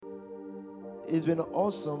it's been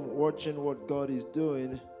awesome watching what God is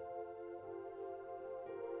doing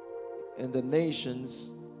in the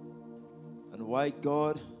nations and why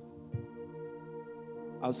God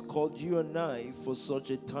has called you and I for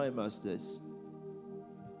such a time as this.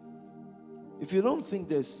 If you don't think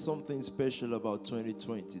there's something special about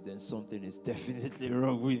 2020, then something is definitely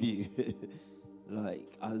wrong with you.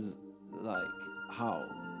 Like how?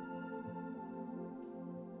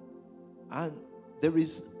 And there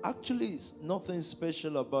is actually nothing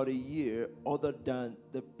special about a year other than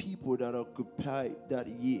the people that occupy that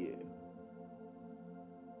year.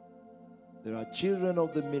 There are children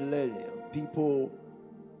of the millennium, people,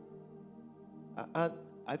 and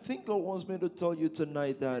I think God wants me to tell you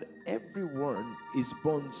tonight that everyone is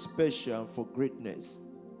born special for greatness,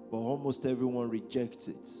 but almost everyone rejects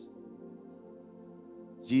it.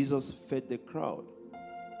 Jesus fed the crowd.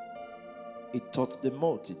 He taught the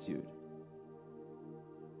multitude.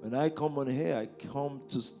 When I come on here, I come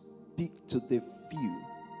to speak to the few.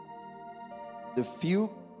 The few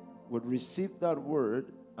would receive that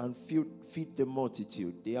word and feed the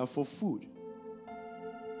multitude. They are for food.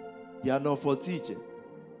 They are not for teaching.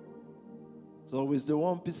 It's always the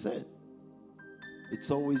 1%. It's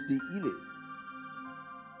always the elite.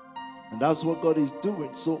 And that's what God is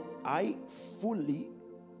doing. So I fully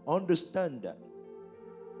understand that.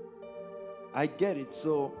 I get it.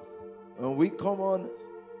 So when we come on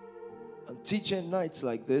and teaching nights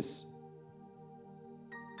like this,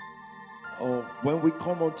 or when we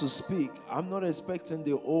come on to speak, I'm not expecting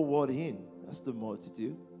the whole world in. That's the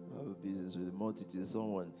multitude. I have a business with the multitude.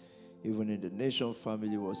 Someone, even in the nation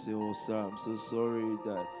family, will say, "Oh, sir, I'm so sorry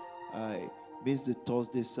that I missed the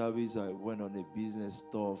Thursday service. I went on a business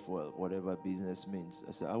tour for whatever business means."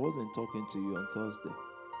 I said, "I wasn't talking to you on Thursday.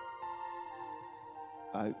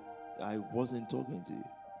 I wasn't talking to you.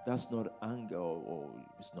 That's not anger or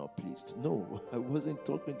it's not pleased. No, I wasn't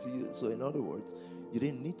talking to you." So in other words, you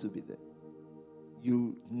didn't need to be there.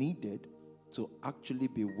 You needed to actually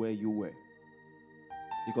be where you were,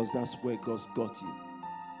 because that's where God's got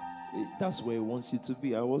you. That's where He wants you to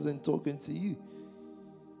be. I wasn't talking to you.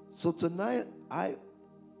 So tonight,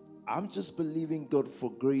 I'm just believing God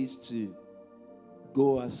for grace to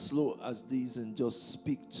go as slow as this and just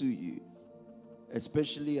speak to you,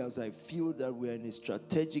 especially as I feel that we're in a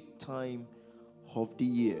strategic time of the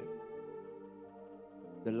year.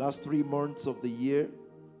 The last 3 months of the year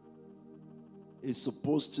is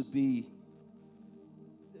supposed to be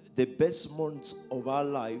the best months of our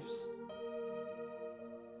lives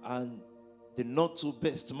and the not too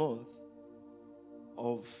best month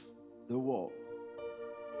of the world.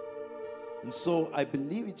 And so I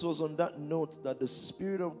believe it was on that note that the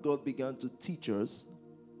Spirit of God began to teach us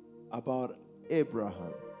about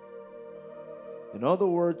Abraham. In other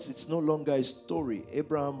words, it's no longer a story.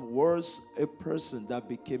 Abraham was a person that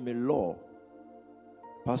became a law.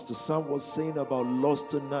 Pastor Sam was saying about laws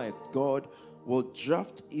tonight. God will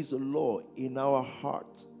draft His law in our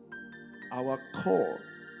heart, our core,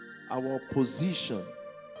 our position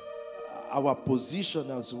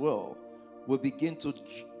as well will begin to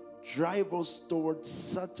drive us towards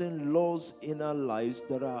certain laws in our lives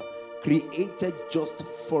that are created just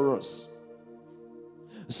for us.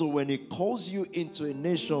 So when He calls you into a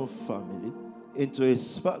nation family, into a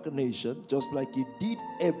spark nation, just like He did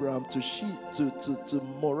Abraham to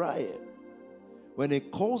Moriah, when He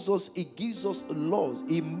calls us, He gives us laws.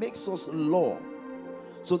 He makes us law.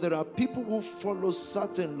 So there are people who follow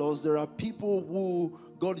certain laws. There are people who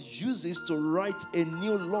God uses to write a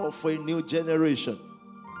new law for a new generation.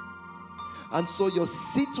 And so your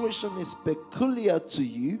situation is peculiar to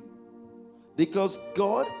you, because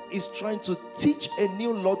God is trying to teach a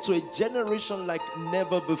new law to a generation like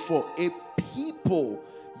never before. A people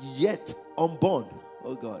yet unborn.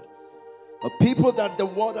 Oh God. A people that the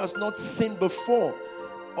world has not seen before.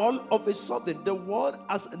 All of a sudden, the world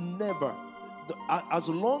has never, as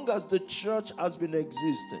long as the church has been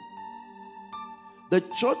existing, the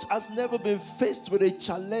church has never been faced with a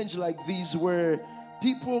challenge like this where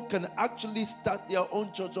people can actually start their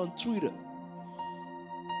own church on Twitter.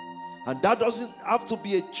 And that doesn't have to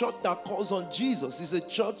be a church that calls on Jesus. It's a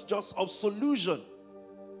church just of solution,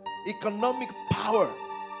 economic power,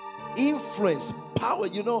 influence, power.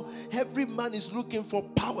 You know, every man is looking for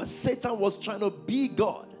power. Satan was trying to be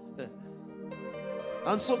God.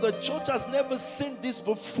 And so the church has never seen this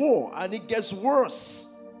before, and it gets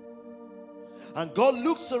worse. And God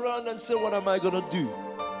looks around and says, "What am I going to do?"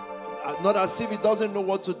 Not as if He doesn't know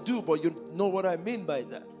what to do, but you know what I mean by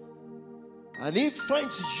that. And He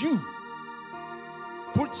finds you.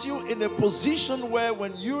 puts you in a position where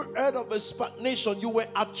when you heard of a stagnation, you were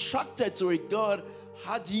attracted to it. God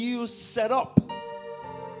had you set up.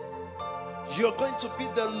 You're going to be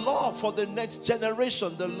the law for the next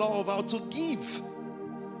generation, the law of how to give,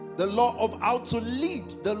 the law of how to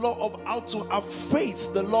lead, the law of how to have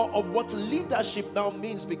faith, the law of what leadership now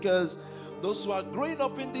means, because those who are growing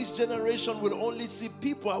up in this generation will only see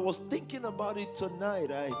people. I was thinking about it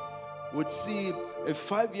tonight. I would see a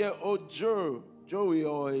 5-year-old Joey,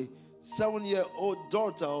 or a 7-year-old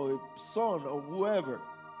daughter, or a son, or whoever.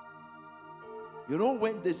 You know,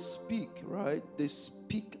 when they speak, right? They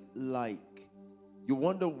speak like, you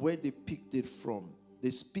wonder where they picked it from.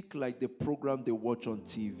 They speak like the program they watch on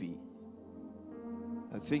TV.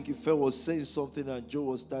 I think if I was saying something and Joe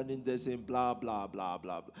was standing there saying blah, blah, blah,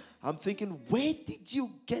 blah, blah. I'm thinking, where did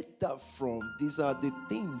you get that from? These are the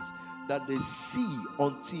things that they see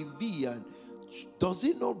on TV. And does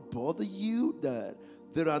it not bother you that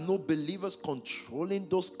there are no believers controlling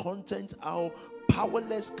those content? How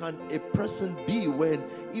powerless can a person be when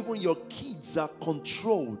even your kids are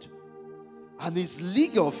controlled? And it's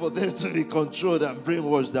legal for them to be controlled and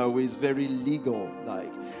brainwashed that way. It's very legal.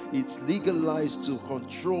 Like, it's legalized to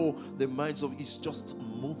control the minds of, it's just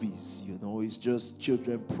movies, you know, it's just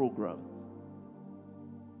children program.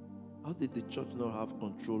 How did the church not have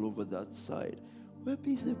control over that side? We're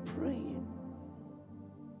busy praying.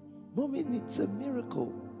 Mommy needs a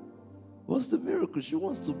miracle. What's the miracle? She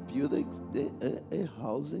wants to build a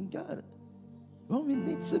house in Ghana. Mommy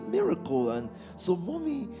needs a miracle. And so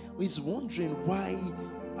mommy is wondering why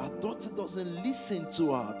her daughter doesn't listen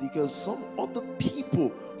to her, because some other people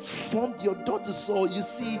formed your daughter. So you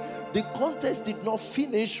see, the contest did not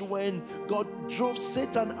finish when God drove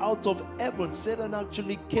Satan out of heaven. Satan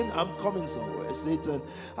actually came, I'm coming somewhere. Satan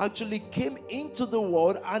actually came into the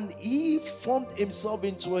world and he formed himself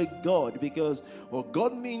into a God, because what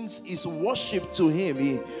God means is worship to him.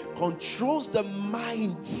 He controls the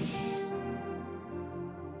minds.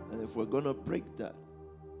 If we're going to break that,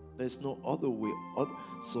 there's no other way.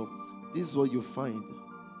 So this is what you find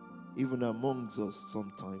even amongst us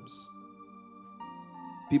sometimes.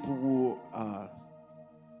 People who are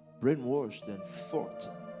brainwashed and thought,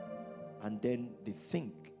 and then they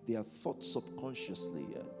think, they are thought subconsciously,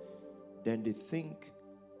 and then they think,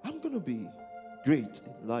 I'm going to be great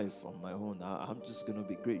in life on my own. I'm just going to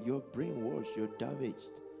be great. You're brainwashed. You're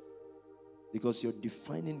damaged. Because you're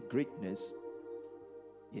defining greatness,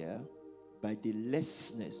 by the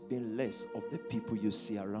lessness, being less of the people you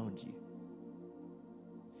see around you.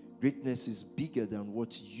 Greatness is bigger than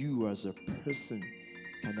what you as a person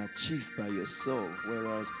can achieve by yourself.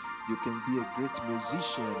 Whereas you can be a great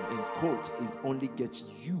musician, in quote, it only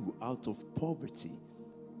gets you out of poverty.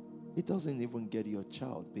 It doesn't even get your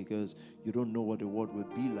child, because you don't know what the world will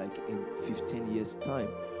be like in 15 years' time.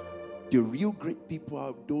 The real great people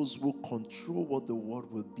are those who control what the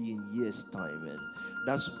world will be in years' time. And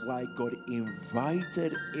that's why God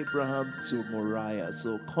invited Abraham to Moriah.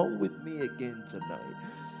 So come with me again tonight.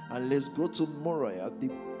 And let's go to Moriah,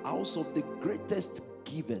 the house of the greatest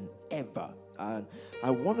given ever. And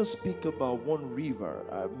I want to speak about one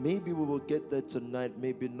river. Maybe we will get there tonight,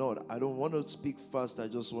 maybe not. I don't want to speak fast. I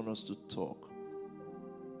just want us to talk.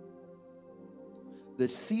 The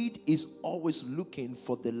seed is always looking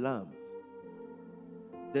for the lamb.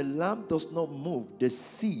 The lamb does not move. The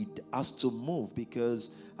seed has to move,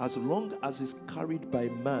 because as long as it's carried by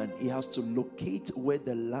man, it has to locate where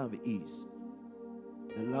the lamb is.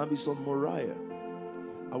 The lamb is on Moriah.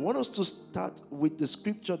 I want us to start with the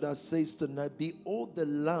scripture that says tonight, behold the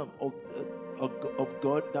lamb of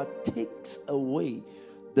God that takes away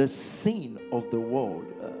the sin of the world.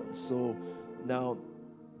 So now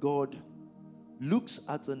God looks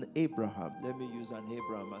at an Abraham. Let me use an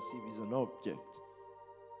Abraham as if he's an object.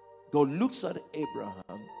 God looks at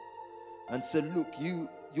Abraham and said, look,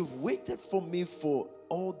 you've waited for me for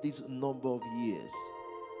all this number of years.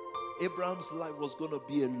 Abraham's life was going to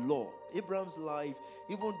be a law. Abraham's life,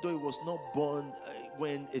 even though he was not born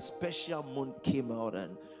when a special moon came out,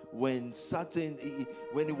 and when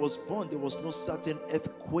he was born, there was no certain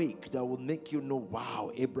earthquake that would make you know,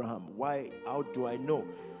 wow, Abraham, why, how do I know?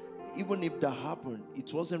 Even if that happened,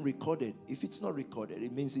 it wasn't recorded. If it's not recorded,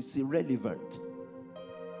 it means it's irrelevant.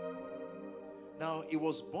 Now, he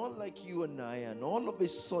was born like you and I, and all of a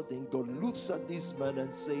sudden, God looks at this man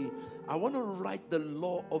and says, I want to write the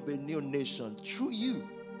law of a new nation through you.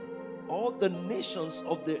 All the nations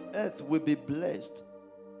of the earth will be blessed.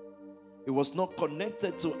 It was not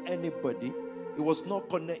connected to anybody. It was not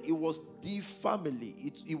connected. It was the family.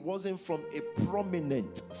 It wasn't from a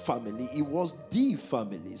prominent family. It was the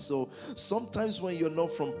family. So sometimes when you're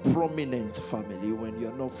not from prominent family, when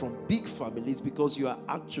you're not from big families, because you are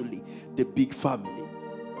actually the big family.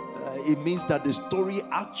 It means that the story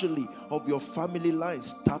actually of your family line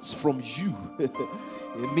starts from you.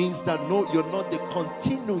 It means that no, you're not the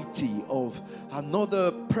continuity of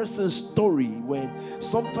another person's story. When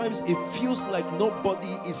sometimes it feels like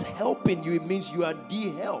nobody is helping you, it means you are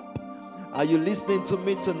the help. Are you listening to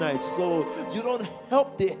me tonight? So you don't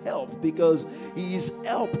help the help, because he is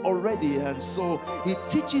help already. And so he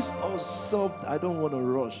teaches us I don't want to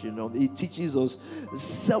rush, he teaches us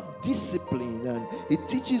self-discipline, and he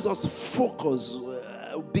teaches us focus,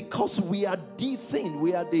 because we are the thing,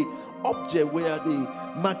 we are the object, we are the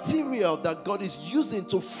material that God is using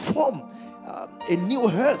to form a new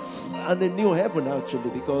earth and a new heaven, actually.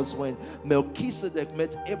 Because when Melchizedek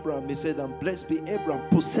met Abraham, he said, "And blessed be Abraham,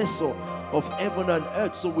 possessor of heaven and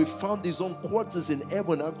earth." So we found his own quarters in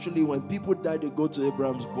heaven. Actually, when people die, they go to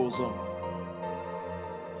Abraham's bosom.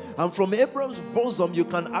 And from Abraham's bosom, you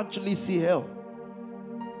can actually see hell.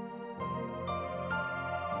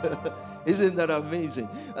 Isn't that amazing?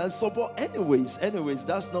 And so, but anyways,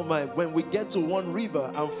 that's not my... When we get to one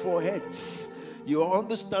river and 4 heads, you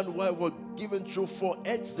understand why we're given through 4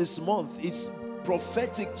 heads this month. It's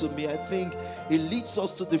prophetic to me. I think it leads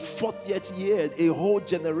us to the 40th year, a whole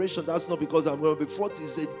generation. That's not because I'm going to be 40.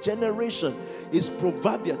 It's a generation. It's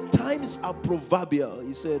proverbial. Times are proverbial.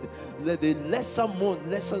 He said, let the lesser moon,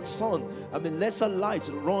 lesser sun, lesser light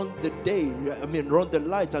run the day. Run the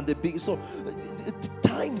light and the big. So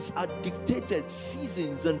times are dictated,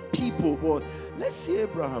 seasons and people. But let's see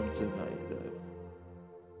Abraham tonight.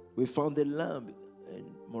 We found a lamb in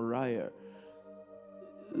Moriah.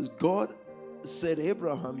 God said,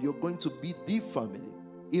 "Abraham, you're going to be the family."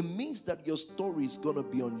 It means that your story is going to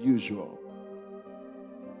be unusual.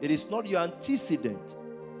 It is not your antecedent.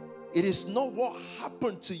 It is not what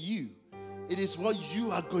happened to you. It is what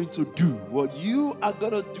you are going to do. What you are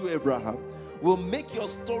going to do, Abraham, will make your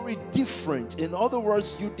story different. In other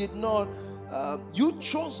words, you did not... you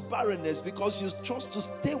chose barrenness because you chose to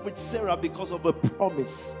stay with Sarah because of a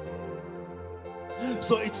promise.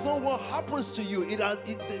 So it's not what happens to you.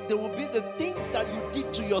 There will be the things that you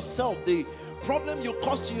did to yourself. The problem you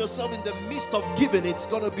caused to yourself in the midst of giving, it's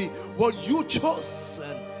going to be what you chose.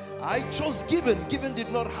 And I chose giving. Giving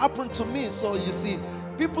did not happen to me. So you see,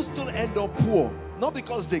 people still end up poor. Not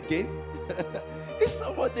because they gave. It's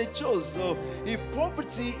not what they chose. So if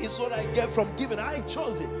poverty is what I get from giving, I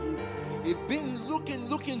chose it. If being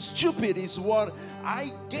looking stupid is what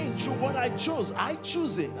I gained through what I chose, I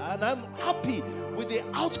choose it. And I'm happy with the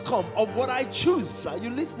outcome of what I choose. Are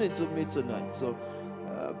you listening to me tonight? So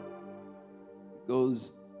it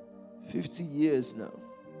goes 50 years now.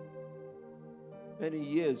 Many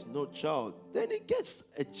years, no child. Then he gets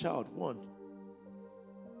a child, one.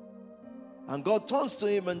 And God turns to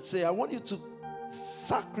him and says, "I want you to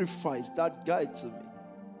sacrifice that guy to me."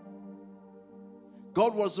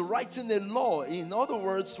 God was writing a law. In other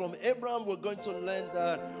words, from Abraham, we're going to learn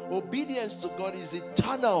that obedience to God is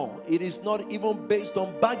eternal. It is not even based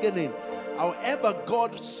on bargaining. However,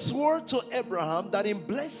 God swore to Abraham that in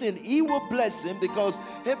blessing, he will bless him, because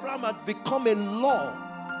Abraham had become a law.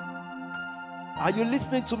 Are you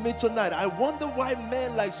listening to me tonight? I wonder why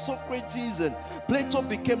men like Socrates and Plato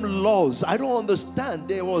became laws. I don't understand.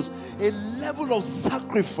 There was a level of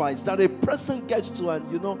sacrifice that a person gets to. And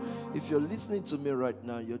if you're listening to me right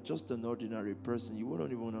now, you're just an ordinary person. You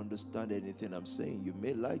won't even understand anything I'm saying. You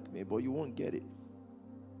may like me, but you won't get it.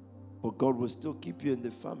 But God will still keep you in the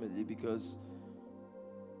family, because,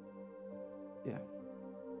 yeah.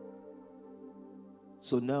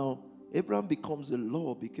 So now, Abraham becomes a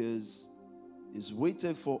law because he's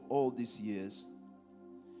waited for all these years.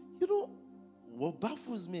 What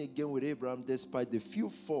baffles me again with Abraham, despite the few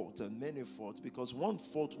faults and many faults, because one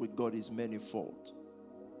fault with God is many faults.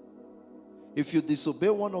 If you disobey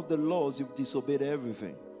one of the laws, you've disobeyed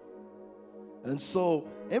everything. And so,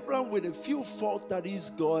 Abraham, with a few faults that is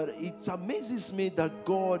God, it amazes me that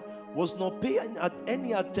God was not paying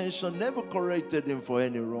any attention, never corrected him for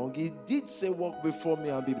any wrong. He did say, "Walk before me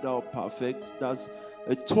and be thou perfect." That's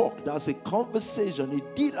a talk, that's a conversation. He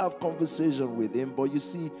did have conversation with him, but you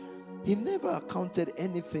see, he never accounted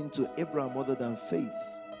anything to Abraham other than faith.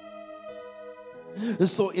 And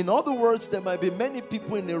so, in other words, there might be many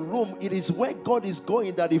people in a room, it is where God is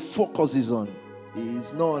going that he focuses on. He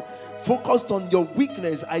is not focused on your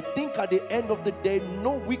weakness. I think at the end of the day,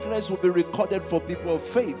 no weakness will be recorded for people of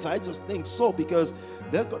faith. I just think so, because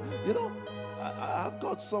I've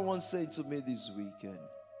got someone saying to me this weekend,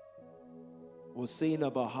 was saying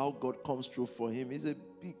about how God comes through for him. He's a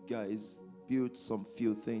big guy. He's built some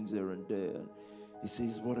few things here and there. And he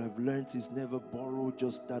says, what I've learned is never borrow,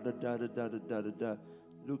 just da-da-da-da-da-da-da-da.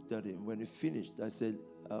 Looked at him. When he finished, I said,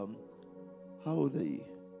 how old are you?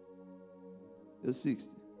 You're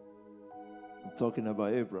 60. I'm talking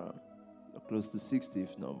about Abraham. You're close to 60,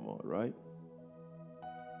 if not more, right?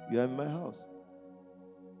 You're in my house.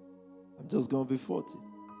 I'm just going to be 40.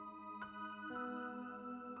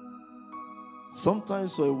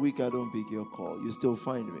 Sometimes for a week I don't pick your call. You still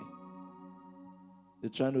find me.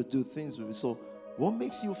 You're trying to do things with me. So what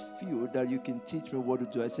makes you feel that you can teach me what to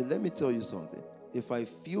do? I said, let me tell you something. If I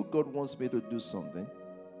feel God wants me to do something,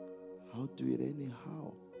 I'll do it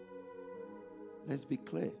anyhow. Let's be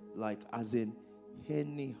clear. Like as in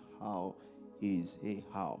anyhow is a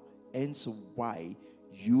how. Hence why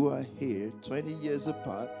you are here 20 years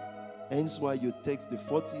apart. Hence why you text the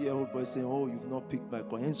 40-year-old boy saying, oh, you've not picked my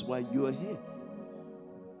call. Hence why you are here.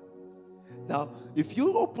 Now, if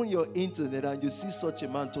you open your internet and you see such a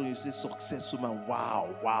man, you say successful man,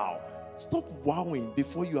 wow. Stop wowing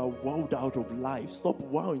before you are wowed out of life. Stop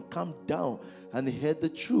wowing, calm down and hear the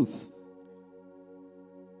truth.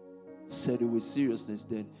 Said it with seriousness,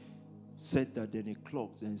 then said that, then he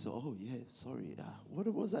clocked and he said, oh yeah, sorry.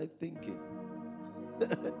 What was I thinking?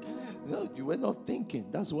 No, you were not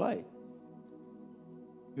thinking. That's why.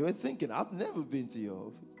 You were thinking, I've never been to your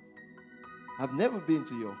office. I've never been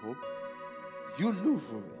to your home. You look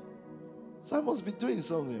for me. So I must be doing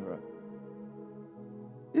something right.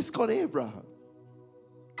 It's called Abraham.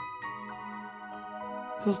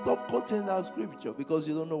 So stop quoting that scripture because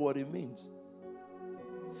you don't know what it means.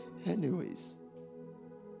 Anyways,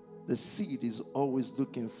 the seed is always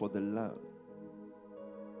looking for the lamb.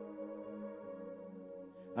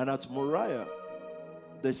 And at Moriah,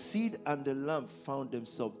 the seed and the lamb found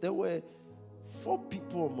themselves. There were 4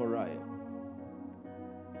 people on Moriah.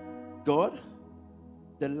 God,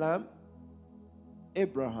 the lamb,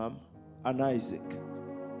 Abraham, and Isaac.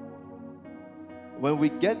 When we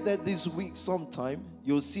get there this week sometime,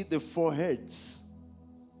 you'll see the 4 heads.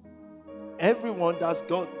 Everyone that's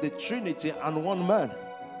got the Trinity and one man.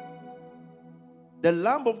 The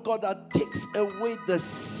Lamb of God that takes away the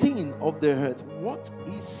sin of the earth. What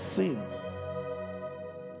is sin?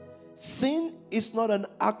 Sin is not an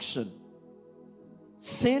action.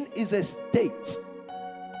 Sin is a state.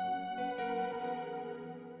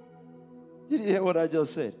 Did you hear what I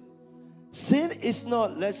just said? Sin is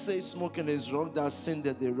not, let's say smoking is wrong. That's sin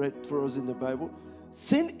that they read for us in the Bible.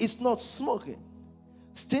 Sin is not smoking.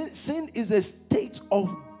 Sin is a state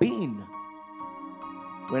of being.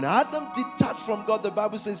 When Adam detached from God, the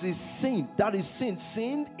Bible says he sinned. That is sin.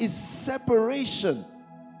 Sin is separation.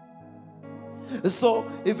 So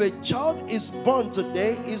if a child is born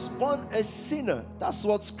today, is born a sinner. That's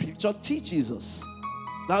what scripture teaches us.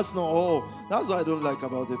 That's not that's what I don't like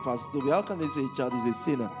about the pastor. How can they say a child is a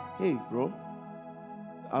sinner? Hey, bro,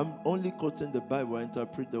 I'm only quoting the Bible. I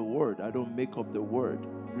interpret the word. I don't make up the word.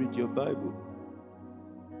 Read your Bible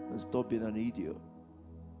and stop being an idiot.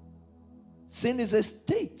 Sin is a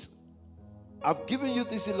state. I've given you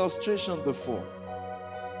this illustration before.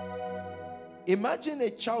 Imagine a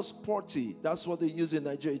child's potty. That's what they use in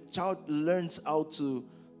Nigeria. A child learns how to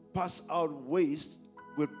pass out waste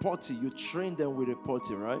with potty. You train them with a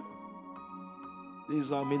potty, right?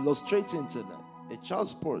 I'm illustrating tonight. A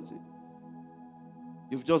child's potty.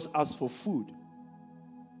 You've just asked for food,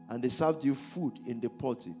 and they served you food in the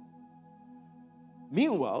potty.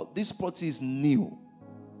 Meanwhile, this potty is new,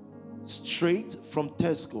 straight from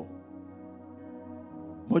Tesco.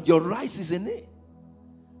 But your rice is in it.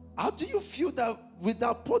 How do you feel that with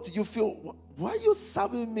that potty? You feel, why are you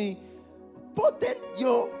serving me? But then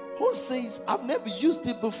your host says, I've never used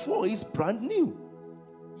it before. It's brand new.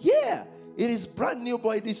 Yeah, it is brand new,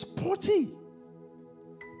 but it is potty.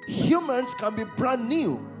 Humans can be brand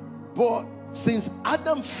new, but since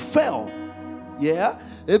Adam fell,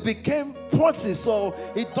 it became potty. So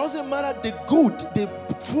it doesn't matter the good. The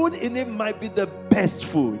food in it might be the best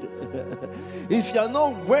food. If you're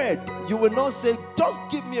not wed, you will not say, just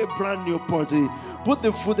give me a brand new potty. Put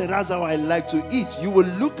the food, and that's how I like to eat. You will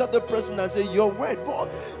look at the person and say, you're wed. But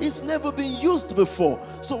it's never been used before.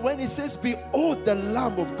 So when it says, behold the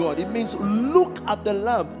Lamb of God, it means look at the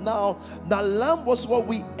Lamb. Now, the Lamb was what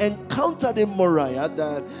we encountered in Moriah,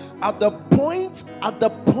 that at the point,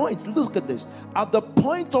 look at this. At the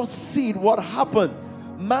point of seed, what happened?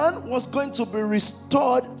 Man was going to be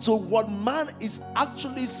restored to what man is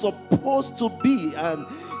actually supposed to be, and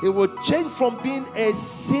it would change from being a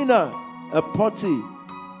sinner, a potty,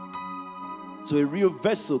 to a real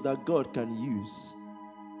vessel that God can use.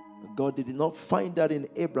 God did not find that in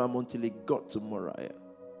Abraham until he got to Moriah.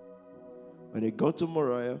 When he got to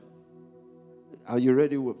Moriah, are you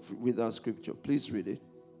ready with our scripture? Please read it.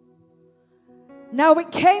 Now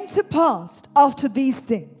it came to pass after these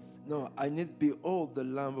things. No, I need behold the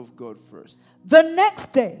Lamb of God first. The next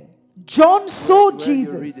day, John saw Where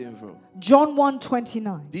Jesus. are you reading from? John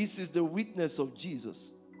 1:29. This is the witness of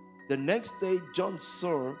Jesus. The next day, John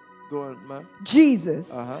saw, go on, man.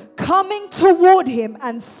 Jesus coming toward him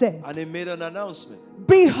and said, And he made an announcement.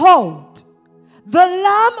 Behold, the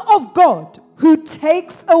Lamb of God who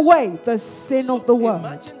takes away the sin of the world.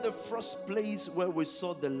 Imagine the first place where we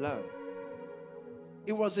saw the Lamb.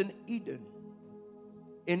 It was in Eden.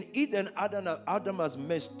 In Eden, Adam has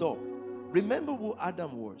messed up. Remember who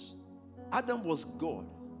Adam was. Adam was God.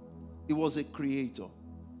 He was a creator.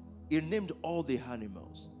 He named all the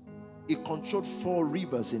animals. He controlled 4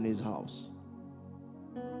 rivers in his house.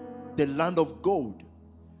 The land of gold.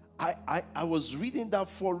 I was reading that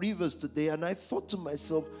 4 rivers today, and I thought to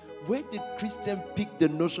myself, where did Christian pick the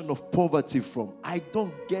notion of poverty from? I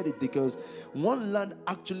don't get it, because one land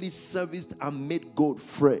actually serviced and made gold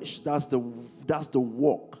fresh. That's the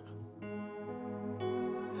work.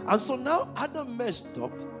 And so now Adam messed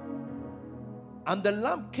up, and the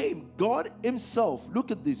lamb came. God himself,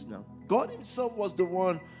 look at this now. God himself was the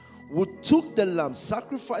one who took the lamb,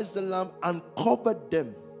 sacrificed the lamb, and covered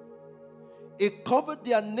them. It covered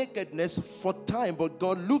their nakedness for time, but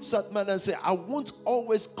God looks at man and says, I won't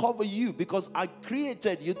always cover you because I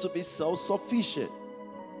created you to be self-sufficient.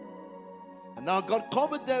 And now God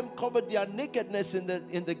covered them, covered their nakedness in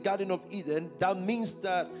the Garden of Eden. That means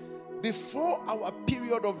that before our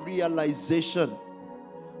period of realization,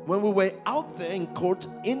 when we were out there in court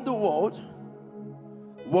in the world,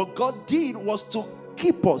 what God did was to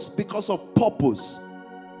keep us because of purpose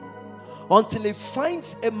until he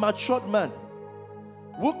finds a matured man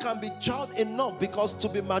who can be child enough, because to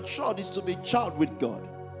be matured is to be child with God.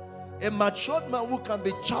 A matured man who can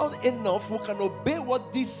be child enough, who can obey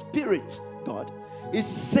what this Spirit, God, is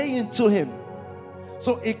saying to him.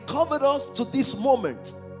 So he covered us to this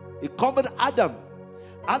moment. He covered Adam.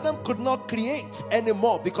 Adam could not create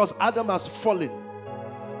anymore because Adam has fallen.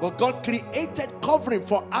 But God created covering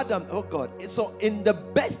for Adam, oh God. So in the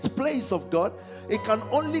best place of God, it can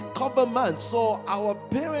only cover man. So our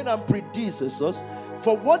parents and predecessors,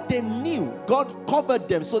 for what they knew, God covered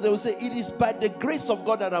them. So they will say, it is by the grace of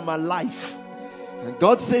God that I'm alive. And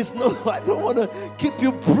God says, no, I don't want to keep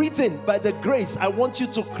you breathing by the grace. I want you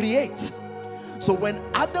to create. So when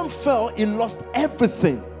Adam fell, he lost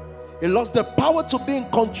everything. He lost the power to be in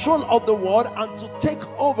control of the world and to take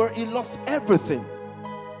over. He lost everything.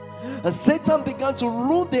 And Satan began to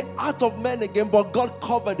rule the heart of men again, but God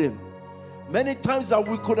covered him. Many times that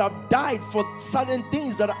we could have died for certain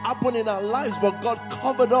things that happen in our lives, but God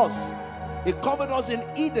covered us. He covered us in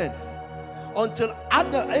Eden until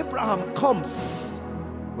Abraham comes.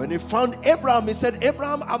 When he found Abraham, he said,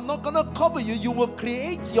 Abraham, I'm not going to cover you. You will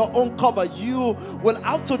create your own cover. You will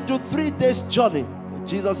have to do 3 days journey.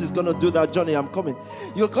 Jesus is going to do that journey. I'm coming.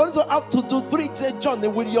 You're going to have to do 3 days journey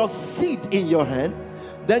with your seed in your hand.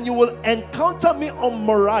 Then you will encounter me on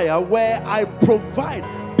Moriah, where I provide.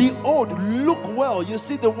 Behold, look well. You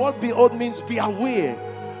see, the word behold means be aware.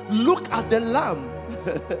 Look at the Lamb.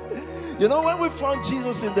 You know, when we found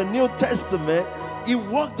Jesus in the New Testament, he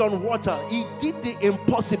walked on water. He did the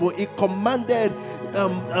impossible. He commanded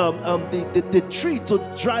the tree to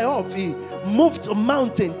dry off. He moved a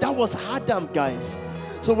mountain. That was Adam, guys.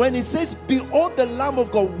 So when he says, behold the Lamb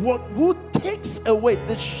of God, who takes away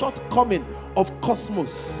the shortcoming of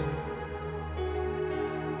cosmos.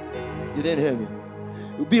 You didn't hear me.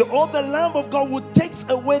 Behold the Lamb of God who takes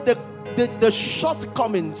away the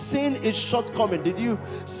shortcoming. Sin is shortcoming. Did you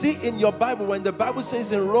see in your Bible when the Bible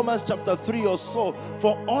says in Romans chapter 3 or so,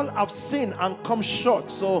 for all have sinned and come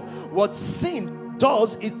short. So what sin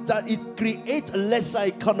does is that it creates a lesser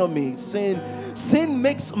economy. Sin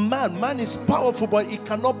makes man is powerful, but it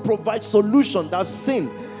cannot provide solution. That's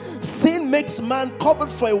sin. Sin makes man covered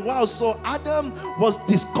for a while. So Adam was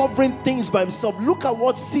discovering things by himself. Look at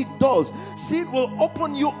what seed does. Seed will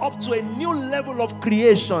open you up to a new level of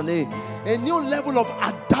creation, a new level of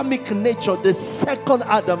Adamic nature, the second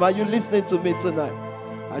Adam. Are you listening to me tonight?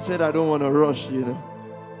 I said I don't want to rush, you know.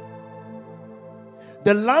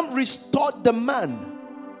 The Lamb restored the man.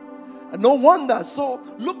 No wonder. So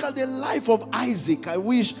look at the life of Isaac. I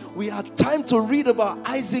wish we had time to read about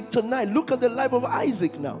Isaac tonight. Look at the life of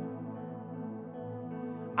Isaac now.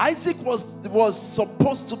 Isaac was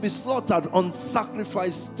supposed to be slaughtered on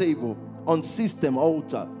sacrifice table, on system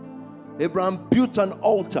altar. Abraham built an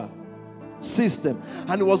altar system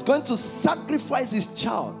and he was going to sacrifice his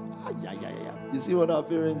child. You see what our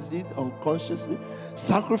parents did unconsciously?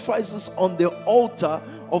 Sacrifices on the altar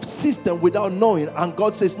of system without knowing. And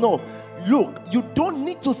God says, no, look, you don't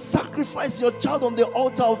need to sacrifice your child on the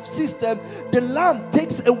altar of system. The lamb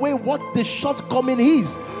takes away what the shortcoming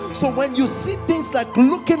is. So when you see things like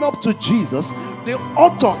looking up to Jesus, the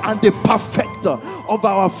author and the perfecter of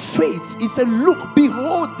our faith, he said, look,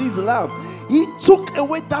 behold this lamb. He took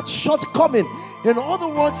away that shortcoming. In other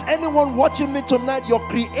words, anyone watching me tonight, your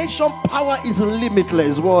creation power is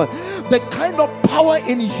limitless. Well, the kind of power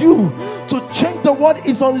in you to change the world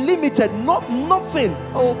is unlimited. Nothing.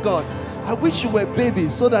 Oh God, I wish you were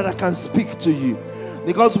babies so that I can speak to you.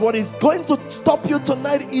 Because what is going to stop you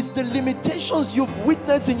tonight is the limitations you've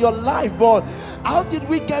witnessed in your life. But how did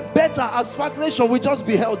we get better as Spark Nation? We just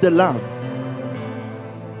beheld the Lamb.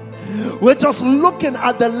 We're just looking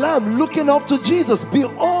at the Lamb, looking up to Jesus.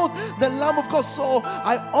 Behold the Lamb of God. So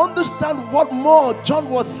I understand what more John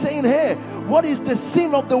was saying here. What is the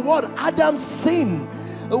sin of the world? Adam's sin.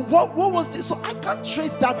 What was this? So I can't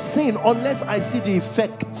trace that sin unless I see the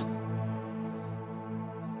effect.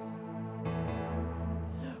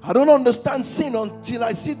 I don't understand sin until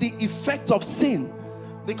I see the effect of sin.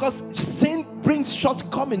 Because sin brings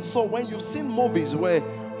shortcomings. So when you've seen movies where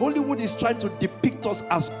Hollywood is trying to depict us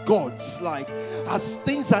as gods, like as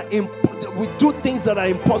things are we do things that are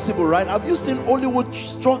impossible, right? Have you seen Hollywood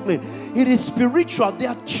struggling? It is spiritual. They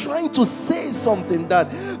are trying to say something that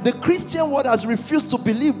the Christian world has refused to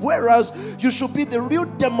believe, whereas you should be the real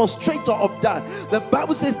demonstrator of that. The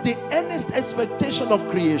Bible says the earnest expectation of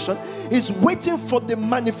creation is waiting for the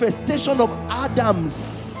manifestation of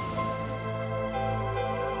Adam's.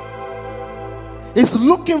 Is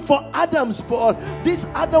looking for Adam's, but this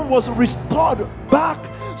Adam was restored back.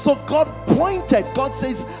 So God pointed. God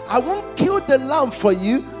says, I won't kill the lamb for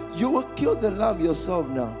you. You will kill the lamb yourself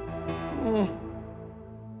now.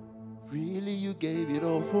 Really, you gave it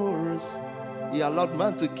all for us. He allowed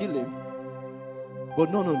man to kill him.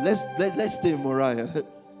 But no, let's stay in Moriah.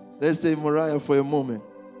 Let's stay in Moriah for a moment.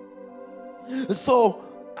 So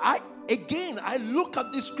I look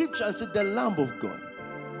at this scripture and say, the Lamb of God.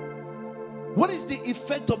 What is the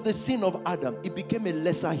effect of the sin of Adam? He became a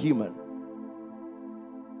lesser human.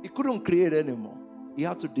 He couldn't create anymore. He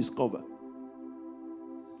had to discover.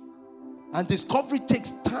 And discovery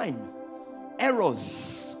takes time.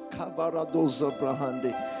 Errors.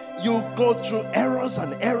 You go through errors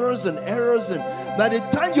and errors and errors. And by the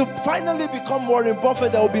time you finally become Warren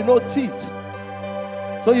Buffett, there will be no teeth.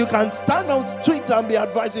 So you can stand on Twitter and be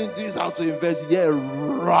advising this how to invest. Yeah,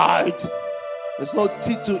 right. There's no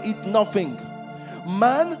teeth to eat nothing.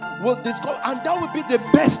 Man will discover, and that will be the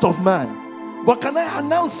best of man. But can I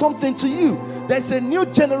announce something to you? There's a new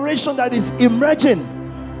generation that is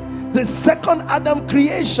emerging. The second Adam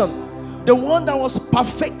creation. The one that was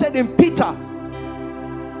perfected in Peter.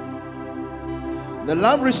 The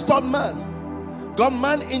Lamb restored man. Got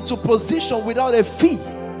man into position without a fee.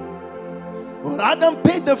 But Adam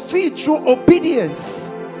paid the fee through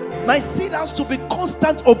obedience. My seed has to be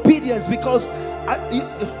constant obedience, because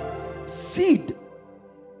seed,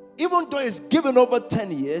 even though it's given over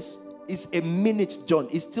 10 years, is a minute journey.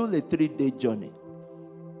 It's still a 3-day journey.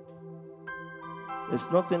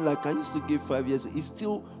 It's nothing like I used to give 5 years. It's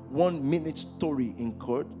still 1 minute story in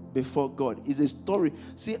court before God. It's a story.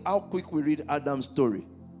 See how quick we read Adam's story.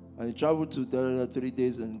 And he traveled to the 3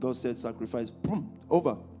 days and God said sacrifice. Boom,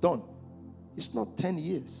 over, done. It's not 10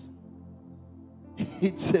 years.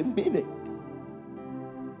 It's a minute.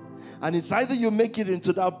 And it's either you make it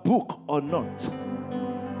into that book or not.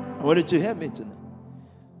 I wanted to hear me tonight.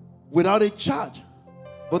 Without a charge.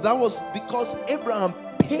 But that was because Abraham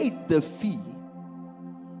paid the fee.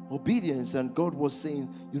 Obedience. And God was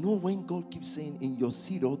saying, you know, when God keeps saying, in your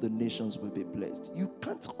seed all the nations will be blessed. You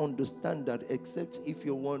can't understand that except if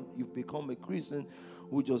you've become a Christian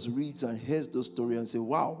who just reads and hears the story and say,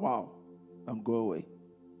 wow, and go away.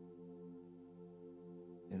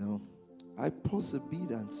 You know, I pause a bit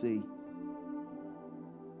and say,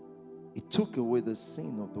 it took away the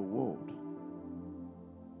sin of the world.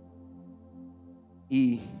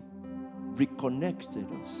 He reconnected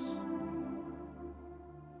us.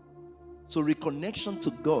 So reconnection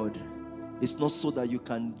to God is not so that you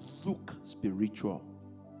can look spiritual.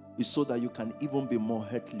 It's so that you can even be more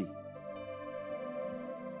earthly.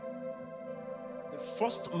 The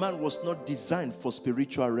first man was not designed for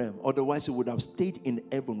spiritual realm. Otherwise, he would have stayed in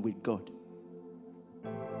heaven with God.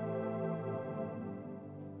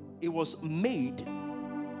 It was made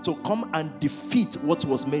to come and defeat what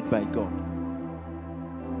was made by God.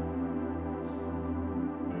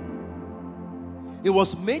 It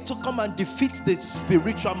was made to come and defeat the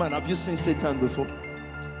spiritual man. Have you seen Satan before?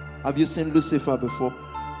 Have you seen Lucifer before?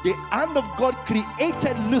 The hand of God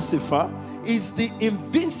created Lucifer. Is the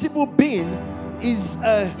invincible being, is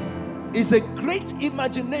a great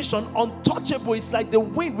imagination, untouchable. It's like the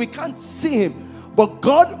wind, we can't see him. But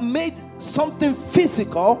God made something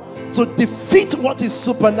physical to defeat what is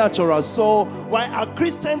supernatural. So why are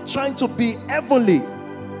Christians trying to be heavenly?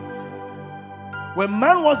 When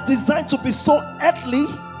man was designed to be so earthly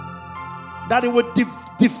that it would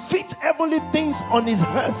defeat heavenly things on his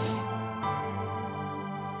earth.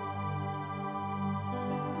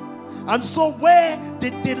 And so where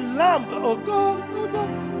did the lamb, oh God,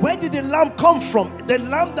 where did the lamb come from? The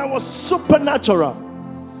lamb that was supernatural.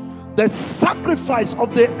 The sacrifice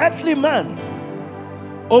of the earthly man.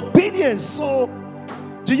 Obedience. So,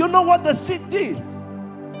 do you know what the seed did?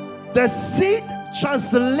 The seed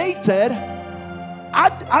translated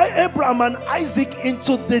Abraham and Isaac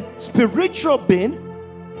into the spiritual being,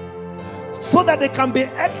 so that they can be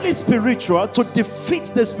earthly spiritual to defeat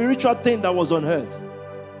the spiritual thing that was on earth.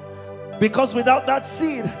 Because without that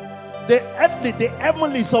seed, the earthly, the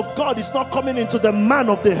heavenlies of God is not coming into the man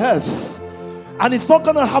of the earth. And it's not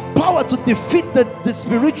going to have power to defeat the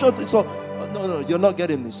spiritual thing. So, no, you're not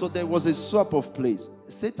getting this. So there was a swap of place.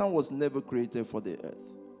 Satan was never created for the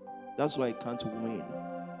earth. That's why he can't win.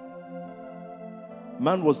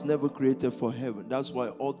 Man was never created for heaven. That's why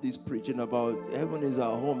all this preaching about heaven is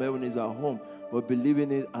our home, heaven is our home. We're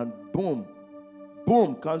believing it, and boom,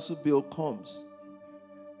 council bill comes.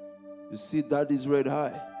 You see, that is red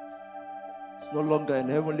high. It's no longer an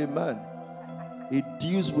heavenly man. It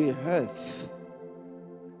deals with earth.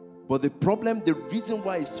 But the problem, the reason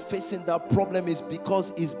why he's facing that problem is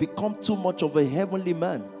because he's become too much of a heavenly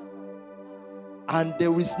man. And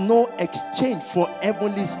there is no exchange for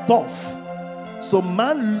heavenly stuff. So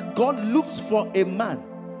God looks for a man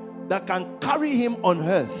that can carry him on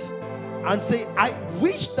earth and say, I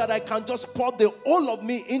wish that I can just pour the whole of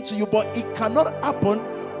me into you, but it cannot happen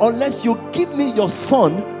unless you give me your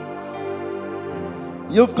son.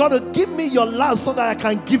 You've got to give me your last so that I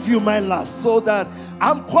can give you my last, so that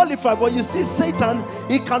I'm qualified. But you see, Satan,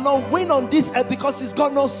 he cannot win on this earth because he's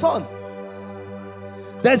got no son.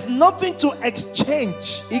 There's nothing to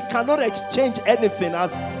exchange. He cannot exchange anything.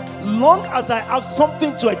 As long as I have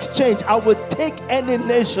something to exchange, I will take any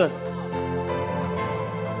nation.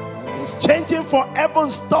 He's changing for heaven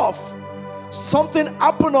stuff. Something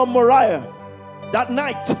happened on Moriah that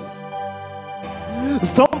night.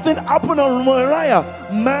 Something happened on Moriah.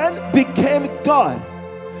 Man became God.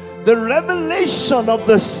 The revelation of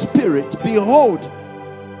the Spirit. Behold.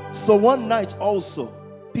 So one night also,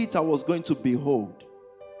 Peter was going to behold.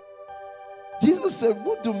 Jesus said,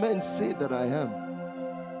 "Who do men say that I am?"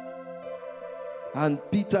 And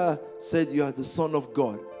Peter said, "You are the Son of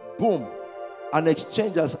God." Boom. An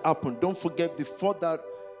exchange has happened. Don't forget, before that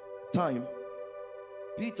time,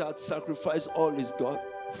 Peter had sacrificed all his God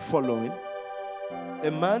following.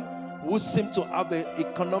 A man who seemed to have an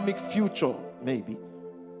economic future, maybe,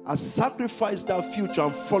 has sacrificed that future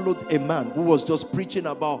and followed a man who was just preaching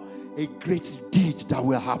about a great deed that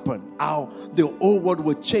will happen. How the whole world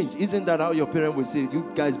will change. Isn't that how your parents will say,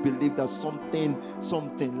 you guys believe that something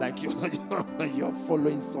like you're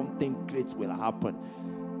following something great will happen?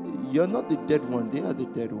 You're not the dead one. They are the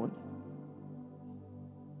dead one.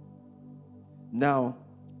 Now,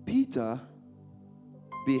 Peter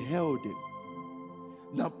beheld him.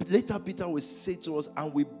 Now, later Peter will say to us,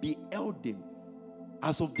 and we beheld him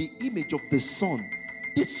as of the image of the Son.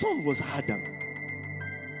 The Son was Adam.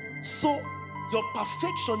 So, your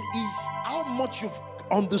perfection is how much you've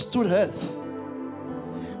understood earth.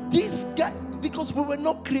 This guy, because we were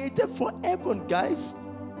not created for heaven, guys.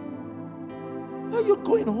 Why are you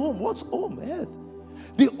going home? What's home? Earth.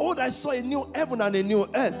 Behold, I saw a new heaven and a new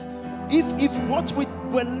earth. If what we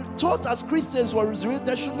were taught as Christians was real,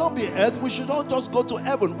 there should not be earth. We should all just go to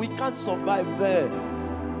heaven. We can't survive there.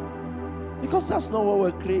 Because that's not what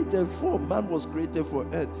we're created for. Man was created for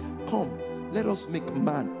earth. Come, let us make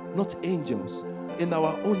man, not angels, in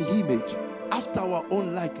our own image, after our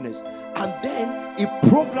own likeness. And then he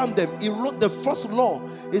programmed them. He wrote the first law.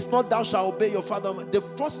 It's not thou shalt obey your father. The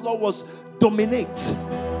first law was dominate.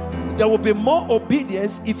 There will be more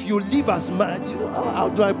obedience if you live as man. How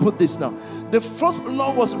do I put this now? The first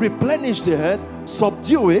law was replenish the earth,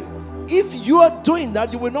 subdue it. If you are doing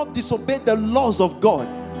that, you will not disobey the laws of God.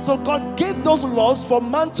 So God gave those laws for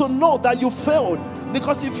man to know that you failed.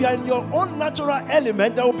 Because if you are in your own natural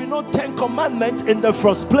element, there will be no 10 commandments in the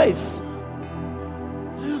first place.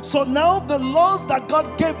 So now the laws that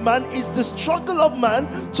God gave man is the struggle of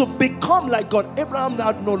man to become like God. Abraham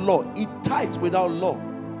had no law. He tithed without law.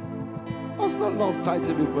 There was no law of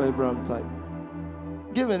tithing before Abraham tithed.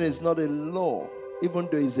 Giving is not a law, even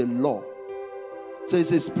though it's a law. So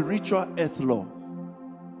it's a spiritual earth law.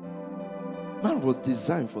 Man was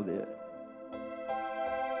designed for the earth.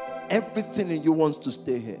 Everything in you wants to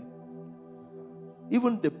stay here.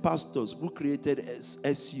 Even the pastors who created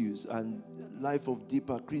SUs and Life of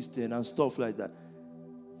Deeper Christian and stuff like that,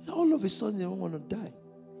 all of a sudden they don't want to die.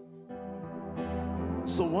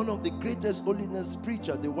 So one of the greatest holiness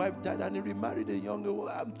preacher, the wife died and he remarried a younger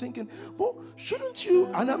one. I'm thinking, well, shouldn't you?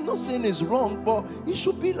 And I'm not saying it's wrong, but it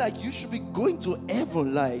should be like you should be going to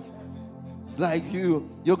heaven, like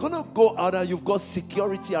you're gonna go out and you've got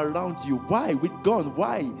security around you. Why? With gun?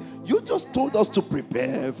 Why? You just told us to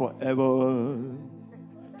prepare for heaven.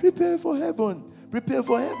 Prepare for heaven. Prepare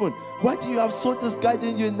for heaven. Why do you have soldiers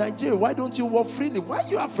guiding you in Nigeria? Why don't you walk freely? Why are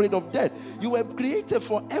you afraid of death? You were created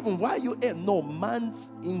for heaven. Why are you here? No, man's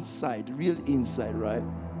inside, real inside, right,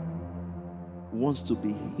 wants to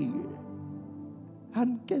be here.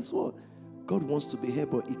 And guess what? God wants to be here,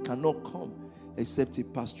 but he cannot come except he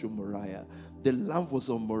passed through Moriah. The lamb was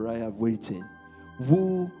on Moriah waiting.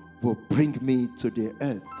 Who will bring me to the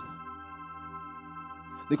earth?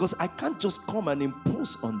 Because I can't just come and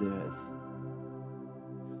impose on the earth.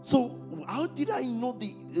 So how did I know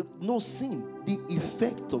no sin? The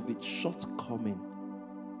effect of its shortcoming.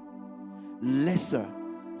 Lesser.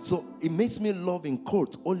 So it makes me love in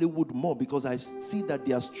court Hollywood more because I see that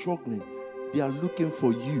they are struggling. They are looking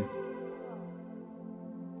for you.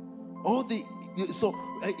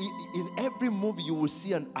 In every movie you will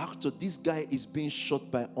see an actor, this guy is being shot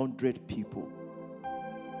by 100 people.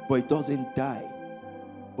 But he doesn't die.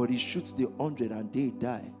 But he shoots the 100 and they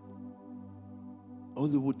die.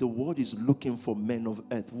 Hollywood, the world is looking for men of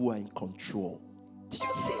earth who are in control. Do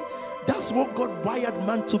you see? That's what God wired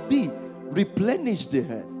man to be. Replenish the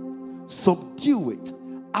earth. Subdue it.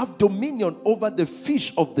 Have dominion over the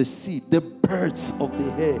fish of the sea, the birds of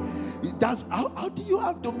the air. That's how do you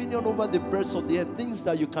have dominion over the birds of the air? Things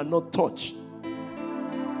that you cannot touch.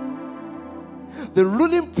 The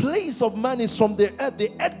ruling place of man is from the earth, the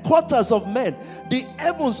headquarters of men. The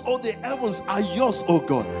heavens, oh, the heavens are yours, oh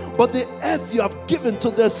God. But the earth you have given to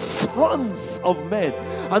the sons of men.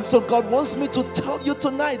 And so God wants me to tell you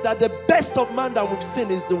tonight that the best of man that we've seen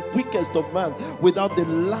is the weakest of man without the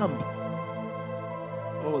lamb.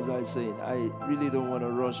 What was I saying? I really don't want to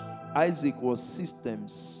rush. Isaac was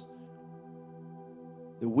systems.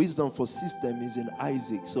 The wisdom for system is in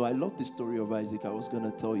Isaac. So I love the story of Isaac. I was going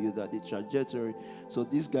to tell you that the trajectory. So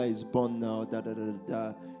this guy is born now.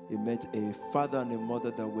 He met a father and a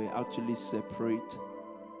mother that were actually separate.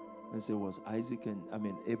 And so it was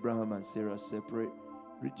Abraham and Sarah separate.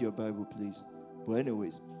 Read your Bible, please. But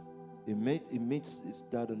anyways, he meets his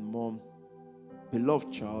dad and mom,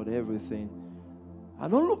 beloved child, everything.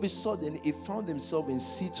 And all of a sudden, he found himself in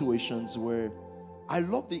situations where I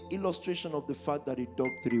love the illustration of the fact that he dug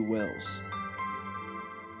 3 wells.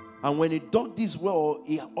 And when he dug this well,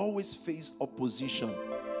 he always faced opposition.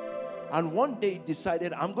 And one day he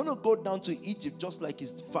decided, I'm going to go down to Egypt just like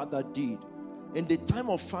his father did. In the time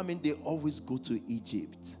of famine, they always go to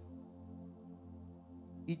Egypt.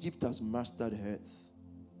 Egypt has mastered earth.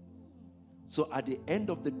 So at the end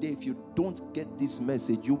of the day, if you don't get this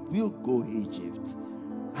message, you will go Egypt.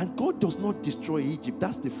 And God does not destroy Egypt.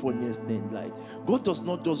 That's the funniest thing. Like, God does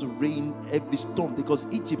not just rain every storm because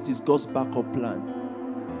Egypt is God's backup plan.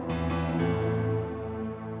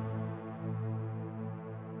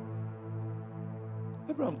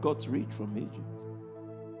 Abraham got rich from Egypt.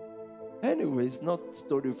 Anyways, not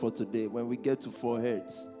story for today when we get to 4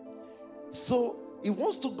 heads. So he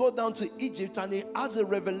wants to go down to Egypt and he has a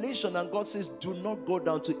revelation and God says, do not go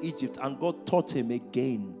down to Egypt. And God taught him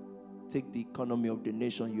again. Take the economy of the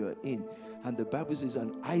nation you are in. And the Bible says,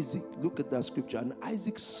 and Isaac, look at that scripture, and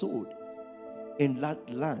Isaac sowed in that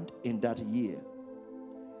land in that year.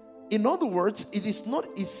 In other words, it is not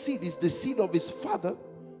his seed, it's the seed of his father,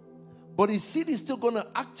 but his seed is still going to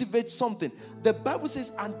activate something. The Bible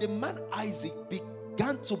says, and the man Isaac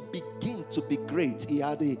began to be great. He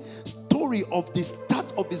had a story of the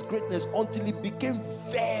start of his greatness until he became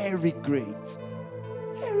very great.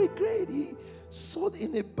 Very great. He sowed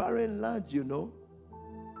in a barren land, you know.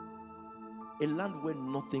 A land where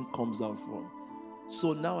nothing comes out from.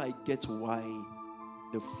 So now I get why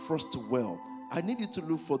the first well. I need you to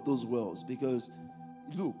look for those wells because,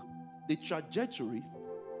 look, the trajectory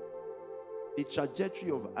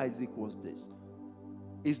of Isaac was this.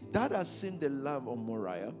 His dad has seen the lamb on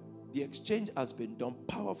Moriah. The exchange has been done.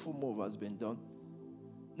 Powerful move has been done.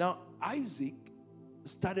 Now, Isaac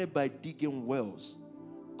started by digging wells.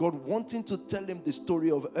 God wanting to tell him the story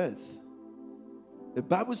of earth. The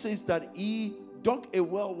Bible says that he dug a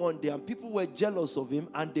well one day and people were jealous of him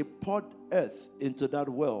and they poured earth into that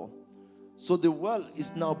well. So the well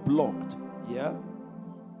is now blocked. Yeah?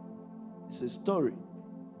 It's a story.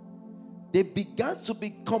 They began to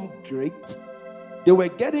become great. They were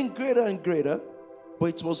getting greater and greater, but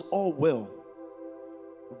it was all well.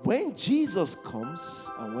 When Jesus comes,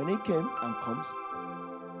 and when he came and comes,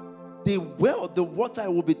 the well, the water I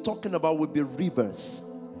will be talking about will be rivers.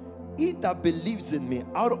 He that believes in me,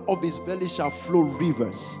 out of his belly shall flow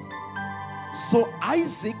rivers. So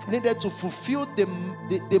Isaac needed to fulfill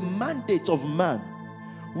the mandate of man,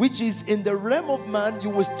 which is in the realm of man, you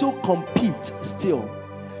will still compete still.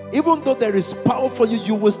 Even though there is power for you,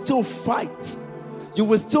 you will still fight. You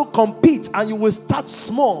will still compete and you will start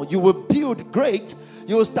small. You will build great.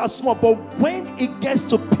 You will start small. But when it gets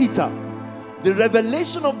to Peter, the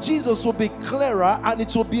revelation of Jesus will be clearer and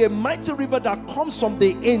it will be a mighty river that comes from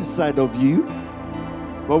the inside of you.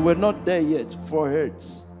 But we're not there yet. 4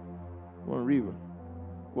 heads, 1 river.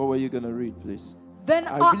 What were you going to read, please? Then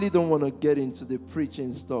I really don't want to get into the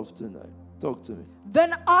preaching stuff tonight. Talk to me.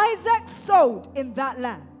 Then Isaac sowed in that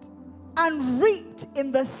land and reaped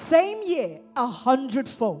in the same year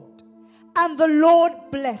 100-fold. And the Lord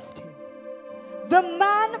blessed him. The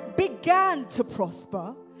man began to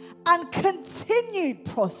prosper and continued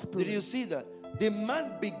prospering. Did you see that? The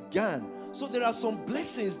man began. So there are some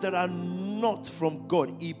blessings that are not from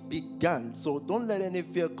God. He began. So don't let any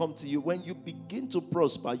fear come to you. When you begin to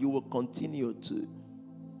prosper, you will continue to.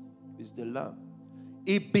 It's the lamb.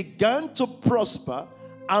 He began to prosper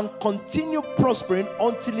and continued prospering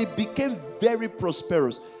until he became very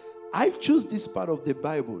prosperous. I choose this part of the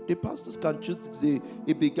Bible. The pastors can choose to say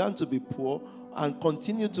he began to be poor and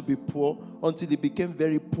continued to be poor until he became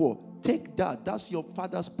very poor. Take that. That's your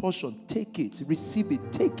father's portion. Take it. Receive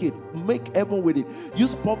it. Take it. Make heaven with it.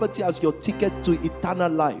 Use poverty as your ticket to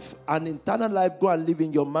eternal life. And eternal life, go and live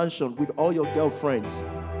in your mansion with all your girlfriends.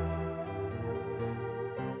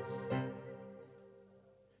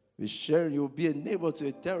 With sharing, you'll be a neighbor to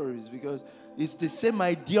a terrorist because it's the same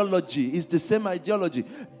ideology. It's the same ideology.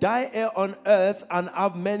 Die here on earth and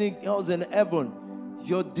have many girls in heaven.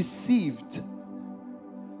 You're deceived.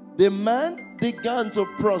 The man began to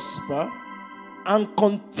prosper and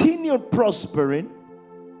continued prospering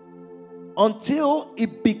until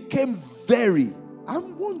it became very.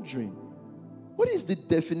 I'm wondering, what is the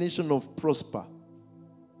definition of prosper?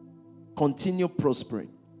 Continue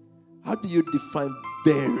prospering. How do you define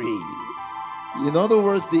very? In other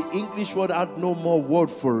words, the English word had no more word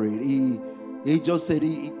for it. He just said,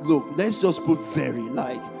 look, let's just put very.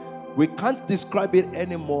 Like, we can't describe it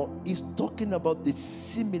anymore. He's talking about the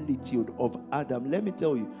similitude of Adam. Let me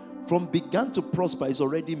tell you, from began to prosper is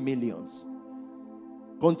already millions.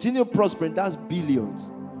 Continue prospering, that's billions.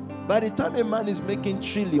 By the time a man is making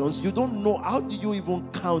trillions, you don't know, how do you even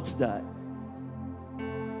count that?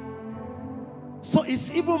 So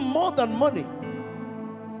it's even more than money.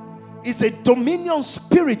 It's a dominion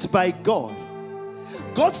spirit by God.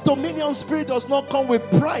 God's dominion spirit does not come with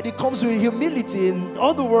pride. It comes with humility. In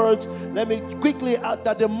other words, let me quickly add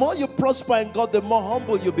that the more you prosper in God, the more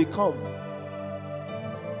humble you become.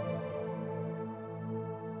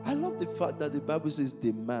 I love the fact that the Bible says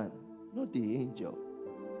the man, not the angel.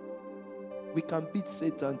 We can beat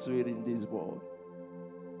Satan to it in this world.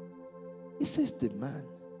 It says the man.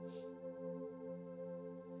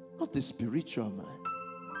 Not the spiritual man.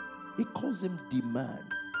 He calls him the man.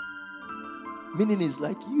 Meaning he's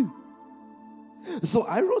like you. So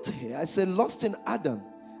I wrote here, I said, lost in Adam.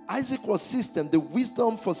 Isaac was system. The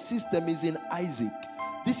wisdom for system is in Isaac.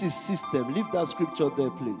 This is system. Leave that scripture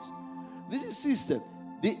there, please. This is system.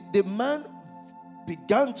 The man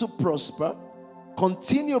began to prosper,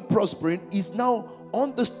 continued prospering, is now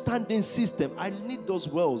understanding system. I need those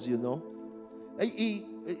wells, you know.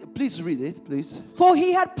 Please read it, please. For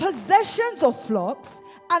he had possessions of flocks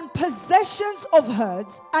and possessions of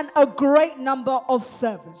herds and a great number of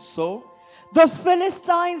servants. So the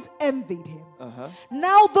Philistines envied him.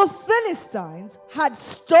 Now the Philistines had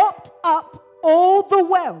stopped up all the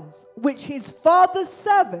wells which his father's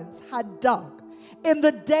servants had dug in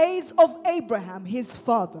the days of Abraham his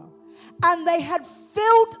father, and they had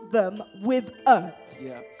filled them with earth.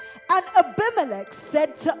 Yeah. And Abimelech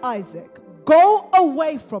said to Isaac, go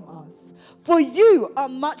away from us, for you are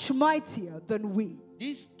much mightier than we.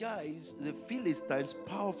 These guys, the Philistines,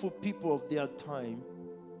 powerful people of their time,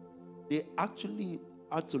 they actually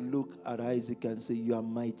had to look at Isaac and say, you are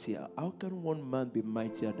mightier. How can one man be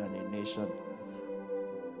mightier than a nation?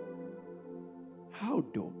 How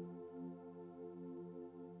though?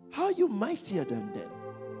 How are you mightier than them?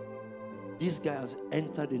 This guy has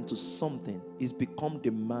entered into something. He's become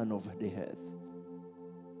the man of the earth.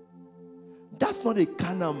 That's not a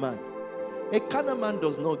carnal man. A carnal man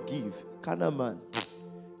does not give. Carnal man,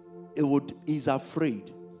 he's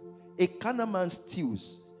afraid. A carnal man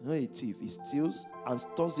steals. Not a thief. He steals and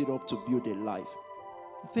stores it up to build a life.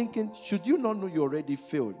 Thinking, should you not know you already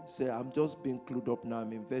failed? Say, I'm just being clued up now.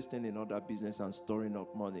 I'm investing in other business and storing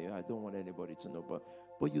up money. I don't want anybody to know.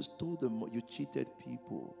 But you stole them. You cheated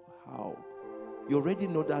people. How? You already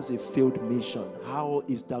know that's a failed mission. How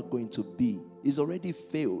is that going to be? It's already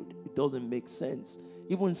failed. It doesn't make sense.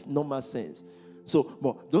 Even in normal sense. So,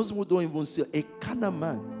 but those who don't even see, a carnal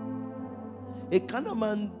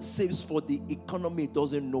man saves for the economy,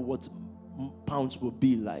 doesn't know what pounds will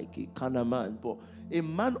be like. A carnal man. But a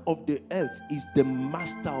man of the earth is the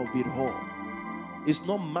master of it all. It's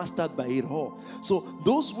not mastered by it all. So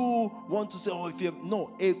those who want to say,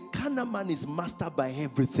 a carnal man is mastered by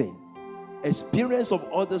everything. Experience of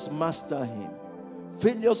others master him.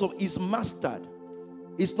 Failures of is mastered.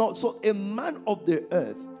 It's not so. A man of the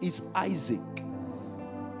earth is Isaac.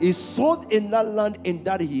 He sowed in that land in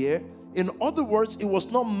that year. In other words, it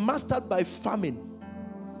was not mastered by famine.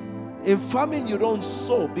 In famine, you don't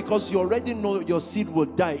sow because you already know your seed will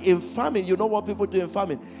die. In famine, you know what people do in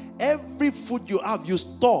famine? Every food you have, you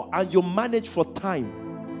store and you manage for time.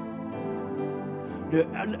 The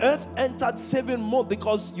earth entered saving more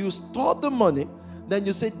because you store the money. Then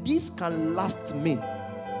you say, this can last me.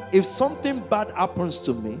 If something bad happens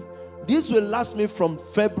to me, this will last me from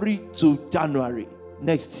February to January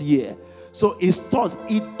next year. So it stores.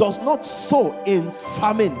 It does not sow in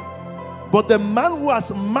famine. But the man who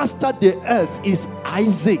has mastered the earth is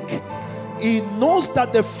Isaac. He knows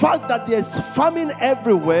that the fact that there's famine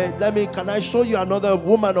everywhere. Can I show you another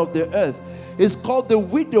woman of the earth? It's called the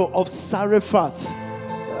widow of Zarephath.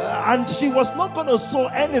 And she was not going to sow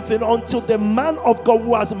anything until the man of God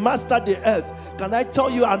who has mastered the earth. Can I tell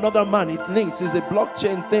you another man? It links. It's a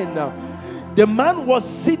blockchain thing now. The man was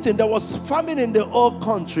sitting. There was famine in the whole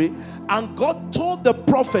country. And God told the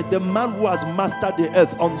prophet, the man who has mastered the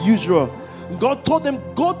earth, unusual. God told him,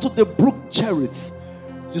 go to the brook Cherith.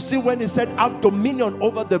 You see when he said, have dominion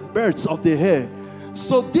over the birds of the air.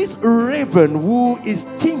 So this raven who is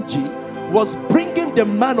stingy was bringing the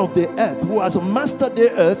man of the earth who has mastered the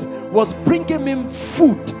earth, was bringing him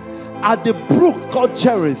food at the brook called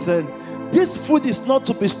Cherith. And this food is not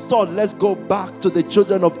to be stored. Let's go back to the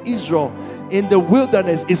children of Israel in the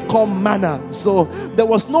wilderness. It's called manna. So there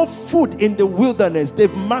was no food in the wilderness.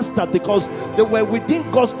 They've mastered because they were within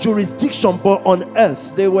God's jurisdiction, but on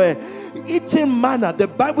earth they were eating manna. The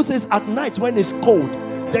Bible says at night when it's cold,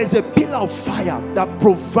 there's a pillar of fire that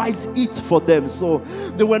provides it for them. So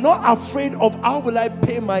they were not afraid of how will I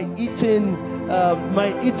pay my eating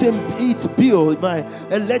bill, my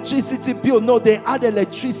electricity bill. No, they had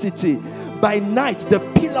electricity. By night, the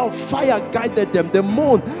pillar of fire guided them. The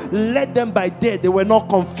moon led them by day. They were not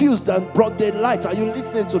confused and brought their light. Are you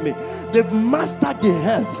listening to me? They've mastered the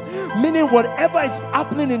earth. Meaning whatever is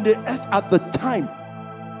happening in the earth at the time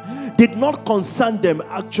did not concern them.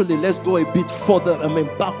 Actually, let's go a bit further,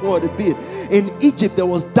 backward a bit. In Egypt, there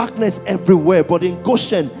was darkness everywhere, but in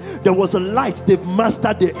Goshen, there was a light. They've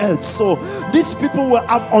mastered the earth. So these people will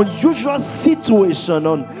have unusual situation,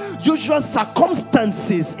 unusual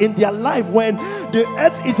circumstances in their life when the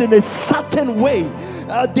earth is in a certain way.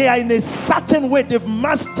 They are in a certain way. They've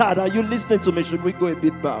mastered. Are you listening to me? Should we go a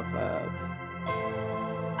bit back?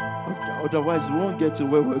 Okay, otherwise, we won't get to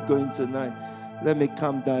where we're going tonight. Let me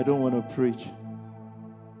calm down. I don't want to preach.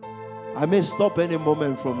 I may stop any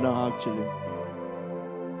moment from now, actually.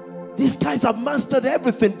 These guys have mastered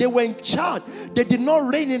everything. They were in charge. They did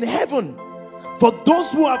not reign in heaven. For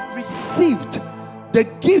those who have received the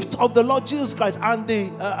gift of the Lord Jesus Christ and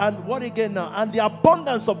the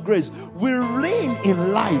abundance of grace will reign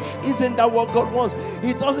in life. Isn't that what God wants?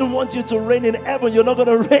 He doesn't want you to reign in heaven. You're not going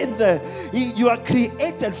to reign there. You are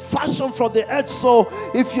created, fashioned from the earth. So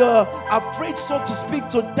if you're afraid, so to speak,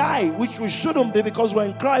 to die, which we shouldn't be because we're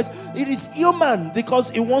in Christ, it is human because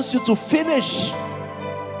He wants you to finish.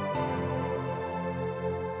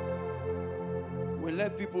 We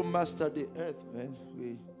let people master the earth, man.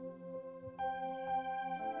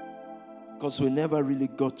 Because we never really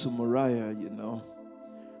got to Moriah,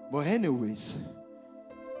 But anyways,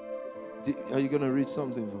 are you going to read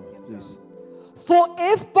something for me, please? For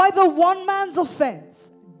if by the one man's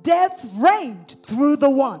offense, death reigned through the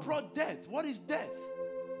one. What brought death? What is death?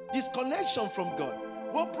 Disconnection from God.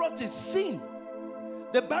 What brought it? Sin.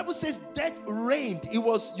 The Bible says death reigned. It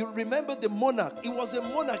was, you remember the monarch. It was a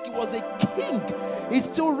monarch. It was a king. It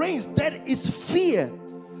still reigns. Death is fear.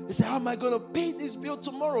 You say, how am I going to pay this bill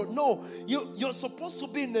tomorrow? No, you're supposed to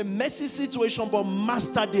be in a messy situation, but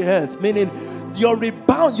master the earth. Meaning, your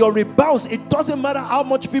rebounds. It doesn't matter how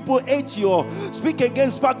much people hate you or speak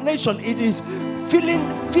against stagnation. It is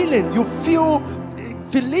feeling. You feel,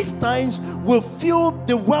 Philistines will fill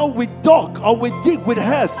the well with dug or with dig with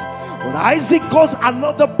earth. But Isaac goes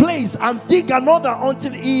another place and dig another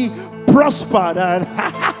until he prospered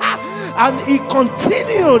and he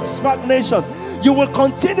continued stagnation. You will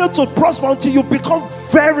continue to prosper until you become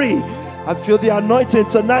very, I feel the anointing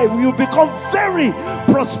tonight, you become very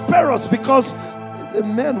prosperous, because the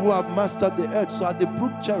men who have mastered the earth. So at the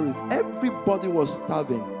brook Cherith, everybody was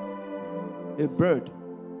starving. A bird,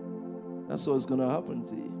 that's what's going to happen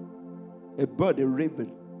to you. A bird, a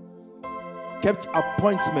raven, kept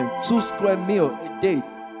appointment, 2 square meals a day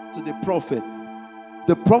to the prophet.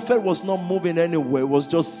 The prophet was not moving anywhere, was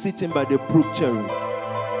just sitting by the brook Cherith.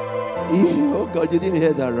 Oh God, you didn't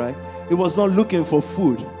hear that, right? He was not looking for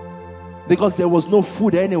food, because there was no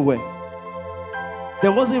food anywhere.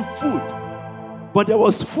 There wasn't food, but there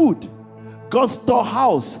was food. God's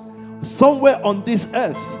storehouse somewhere on this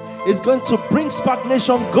earth is going to bring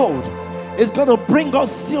stagnation gold. It's going to bring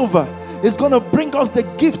us silver. It's going to bring us the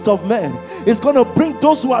gift of man. It's going to bring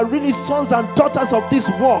those who are really sons and daughters of this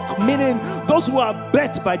walk, meaning those who are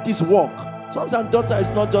bet by this walk. Sons and daughters is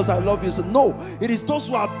not just I love you. So no, it is those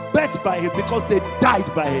who are bet by him because they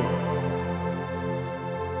died by him.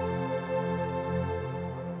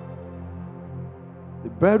 The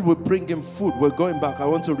bird will bring him food. We're going back. I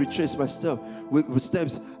want to retrace my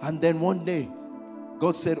steps. And then one day,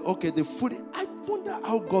 God said, okay, the food. I wonder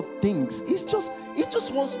how God thinks. He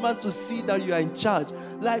just wants man to see that you are in charge.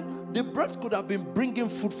 Like the birds could have been bringing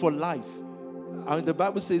food for life. And the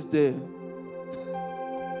Bible says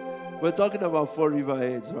we're talking about 4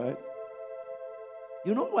 Riverheads, right?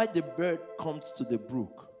 You know why the bird comes to the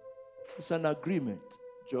brook? It's an agreement.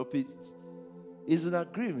 Drop it. It's an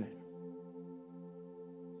agreement.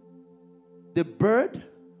 The bird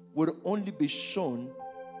would only be shown.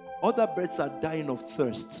 Other birds are dying of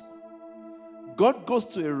thirst. God goes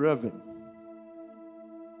to a raven.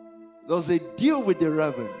 There's a deal with the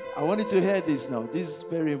raven. I want you to hear this now. This is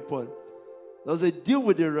very important. There's a deal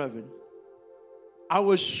with the raven. I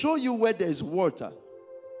will show you where there is water.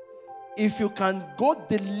 If you can go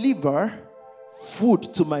deliver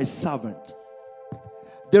food to my servant.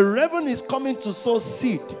 The raven is coming to sow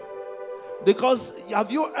seed. Because have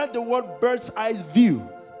you heard the word bird's eye view?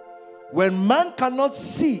 When man cannot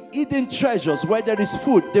see hidden treasures where there is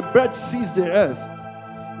food, the bird sees the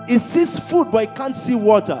earth. It sees food, but it can't see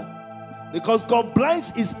water. Because God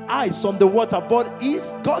blinds his eyes from the water. But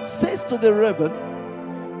God says to the raven,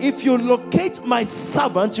 if you locate my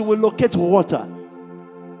servant, you will locate water.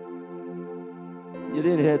 You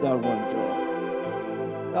didn't hear that one,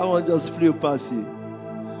 Joe. That one just flew past you.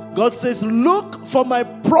 God says, look for my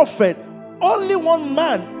prophet. Only one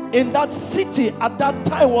man in that city at that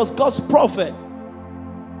time was God's prophet.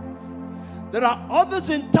 There are others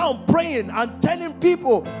in town praying and telling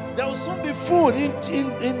people there will soon be food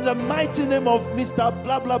in the mighty name of Mr.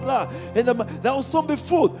 Blah, blah, blah. There will soon be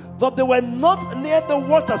food. But they were not near the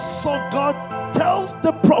water. So God tells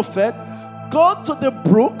the prophet, go to the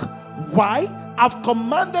brook. Why? I've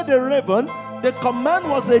commanded the raven. The command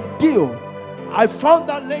was a deal. I found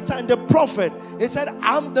that later in the prophet. He said,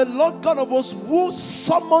 I'm the Lord God of hosts who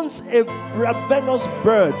summons a ravenous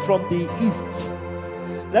bird from the east.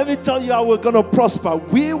 Let me tell you how we're going to prosper.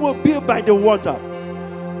 We will be by the water.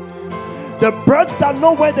 The birds that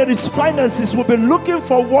know where there is finances will be looking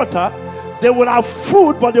for water. They will have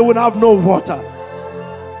food, but they will have no water.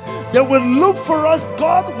 They will look for us.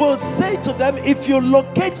 God will say to them, if you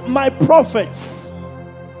locate my prophets,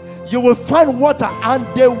 you will find water, and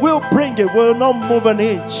they will bring it. Will not move an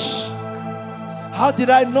inch. How did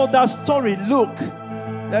I know that story? Look.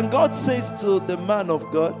 Then God says to the man of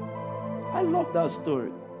God, I love that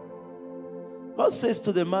story. God says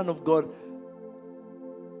to the man of God,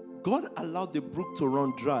 God allowed the brook to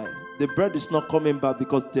run dry. The bird is not coming back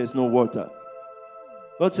because there's no water.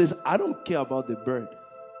 God says, I don't care about the bird.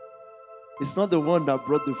 It's not the one that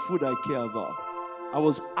brought the food I care about. I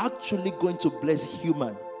was actually going to bless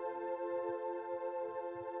human.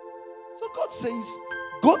 So God says,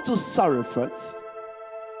 go to Zarephath.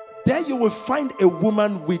 There you will find a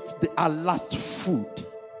woman with her last food.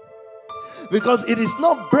 Because it is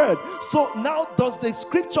not bird. So now does the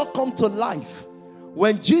scripture come to life?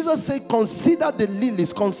 When Jesus said, consider the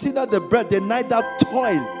lilies, consider the bird, they neither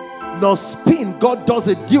toil nor spin. God does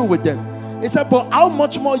a deal with them. He said, but how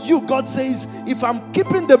much more you? God says, if I'm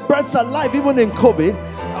keeping the birds alive, even in COVID,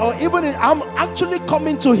 or even I'm actually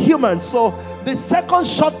coming to humans. So the second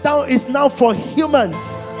shutdown is now for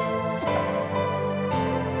humans.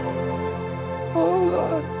 Oh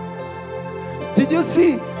Lord. Did you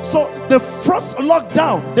see? So the first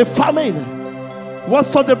lockdown, the famine,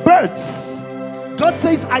 was for the birds. God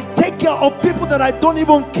says, I take care of people that I don't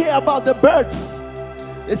even care about the birds.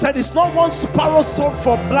 He said, it's not one sparrow sold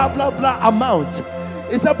for blah, blah, blah amount.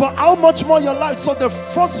 He said, but how much more your life? So the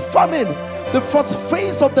first famine, the first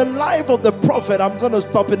phase of the life of the prophet, I'm going to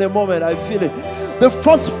stop in a moment, I feel it. The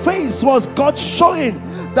first phase was God showing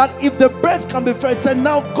that if the birds can be fed, he said,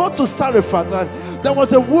 now go to Zarephath. And there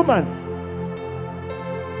was a woman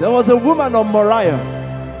on Moriah,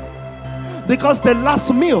 because the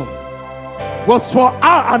last meal was for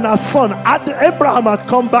her and her son. Abraham had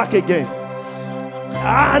come back again.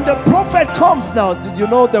 And the prophet comes now. Did you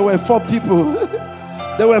know there were 4 people?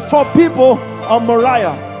 There were 4 people on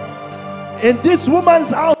Moriah. In this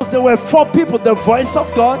woman's house, there were 4 people. The voice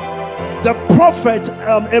of God, the prophet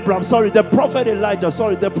the prophet Elijah,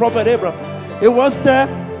 the prophet Abraham. It was there.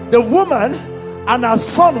 The woman and her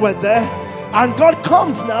son were there. And God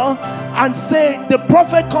comes now and the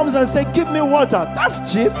prophet comes and say, give me water.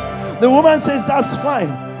 That's cheap. The woman says, that's fine.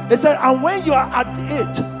 He said, and when you are at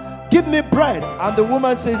it, give me bread. And the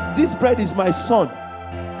woman says, this bread is my son,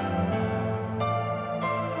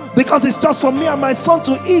 because it's just for me and my son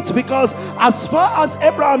to eat. Because as far as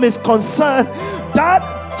Abraham is concerned,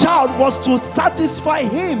 that child was to satisfy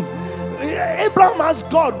him. Abraham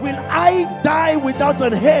asked God, will I die without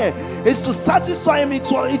an heir? It's to satisfy him.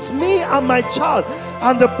 It's me and my child.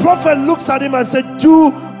 And the prophet looks at him and said,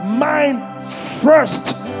 do mine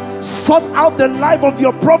first. Sort out the life of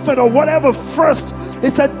your prophet or whatever first.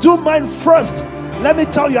 He said, do mine first. Let me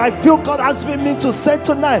tell you, I feel God asking me to say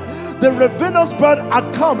tonight, the ravenous bird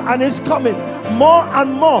had come and is coming more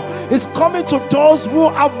and more. It's coming to those who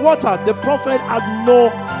have water. The prophet had no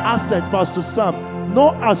asset, Pastor Sam.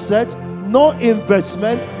 No asset, no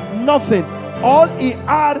investment, nothing. All he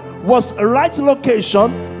had was a right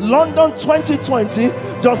location, London 2020,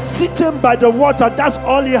 just sitting by the water. That's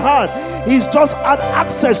all he had. He's just had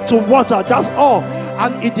access to water. That's all.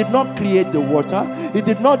 And he did not create the water. He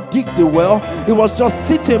did not dig the well. He was just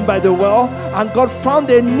sitting by the well, and God found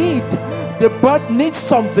a need. The bird needs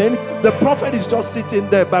something. The prophet is just sitting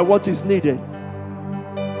there by what is needed. He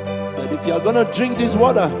said, if you're going to drink this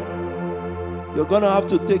water, you're going to have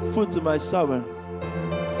to take food to my servant.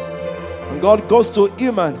 And God goes to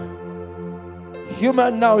Human.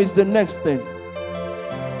 Human now is the next thing.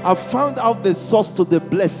 I found out the source to the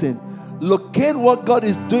blessing. Locate what God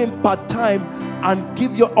is doing part-time and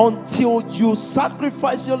give you until you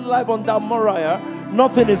sacrifice your life on that Moriah.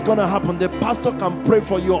 Nothing is going to happen. The pastor can pray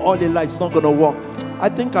for you all the life. It's not going to work. I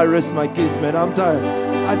think I rest my case, man. I'm tired.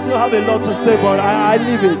 I still have a lot to say, but I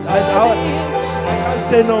leave it. I can't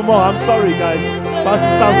say no more. I'm sorry, guys.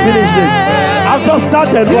 Pastor Sam, finish this. I've just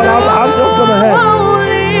started, but I'm just going to head.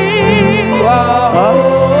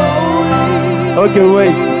 Okay,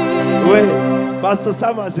 wait. Pastor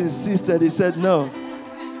Sam has insisted. He said no.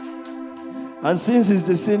 And since he's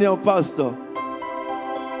the senior pastor,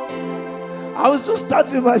 I was just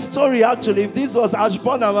starting my story actually. If this was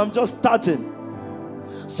Ashburnham, I'm just starting.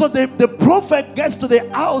 So the prophet gets to the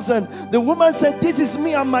house and the woman said, this is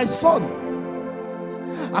me and my son.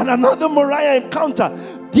 And another Moriah encounter.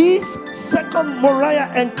 This second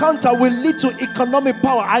Moriah encounter will lead to economic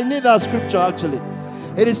power. I need that scripture actually.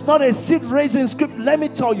 It is not a seed-raising script. Let me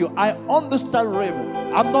tell you, I understand Raven.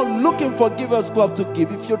 I'm not looking for Givers Club to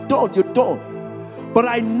give. If you don't, you don't. But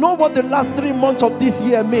I know what the last 3 months of this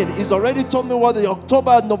year mean. He's already told me what the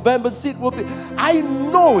October and November seed will be. I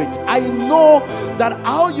know it. I know that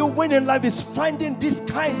how you win in life is finding this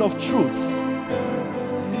kind of truth.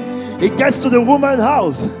 He gets to the woman's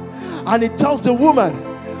house and he tells the woman,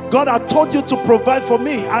 God, I told you to provide for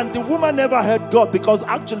me. And the woman never heard God because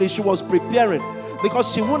actually she was preparing.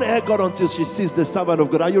 Because she won't hear God until she sees the servant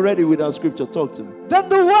of God. Are you ready with our scripture? Talk to me. Then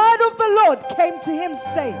the word of the Lord came to him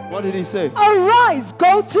saying, what did he say? Arise,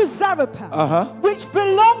 go to Zarephath, which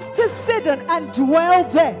belongs to Sidon, and dwell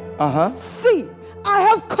there. See, I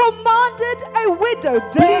have commanded a widow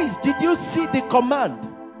there. Please, did you see the command?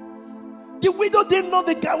 The widow didn't know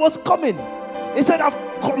the guy was coming. He said, I've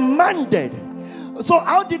commanded. So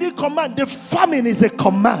how did he command? The famine is a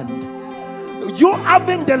command. You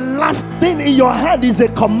having the last thing in your hand is a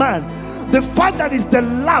command. The fact that it's the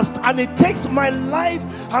last and it takes my life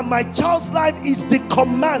and my child's life is the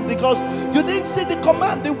command, because you didn't see the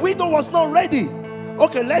command. The widow was not ready.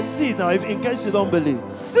 Okay, let's see now, if in case you don't believe.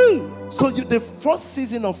 See, So the first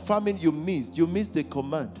season of famine you missed the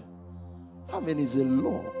command. Famine is a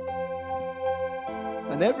law.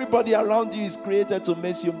 And everybody around you is created to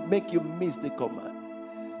make you miss the command.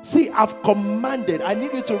 See, I've commanded. I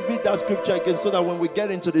need you to read that scripture again so that when we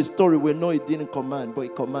get into the story, we know it didn't command, but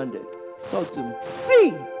it commanded. Talk to me.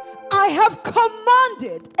 See, I have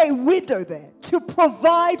commanded a widow there to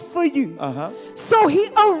provide for you. So he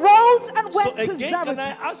arose and went to Zarephath. Can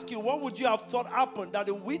I ask you, what would you have thought happened? That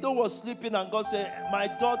the widow was sleeping and God said, my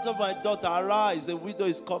daughter, arise. The widow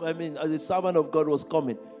is coming. The servant of God was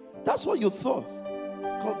coming. That's what you thought.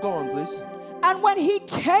 Go on, please. And when he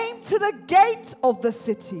came to the gate of the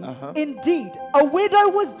city, indeed, a widow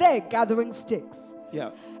was there gathering sticks.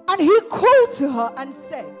 Yeah. And he called to her and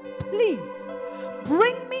said, please,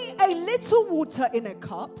 bring me a little water in a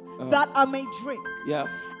cup that I may drink. Yeah.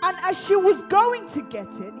 And as she was going to get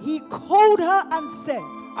it, he called her and said,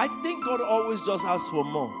 I think God always just asks for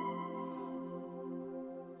more.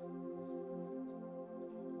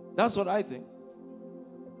 That's what I think.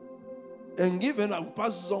 And given,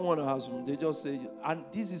 pastor someone has them, they just say, and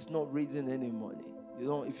this is not raising any money. You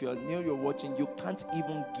know, if you're new, you're watching, you can't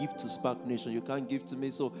even give to Spark Nation. You can't give to me.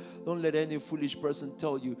 So don't let any foolish person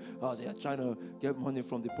tell you, oh, they are trying to get money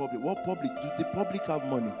from the public. What public? Do the public have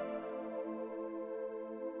money?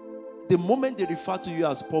 The moment they refer to you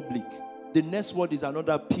as public, the next word is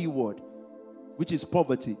another P word, which is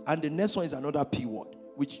poverty. And the next one is another P word,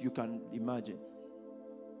 which you can imagine.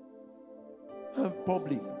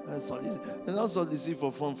 Public. And also receive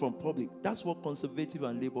for fun from public. That's what conservative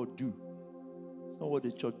and labor do. It's not what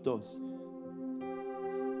the church does.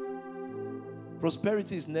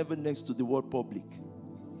 Prosperity is never next to the word public.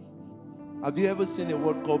 Have you ever seen a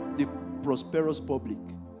word called the prosperous public?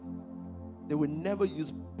 They will never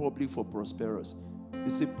use public for prosperous.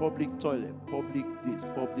 You see public toilet, public this,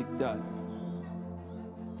 public that.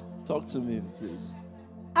 Talk to me, please.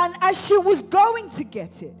 And as she was going to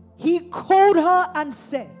get it, he called her and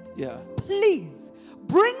said, please,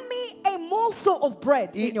 bring me a morsel of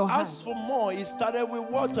bread in your hand. He asked for more. He started with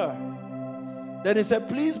water. Then he said,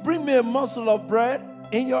 please bring me a morsel of bread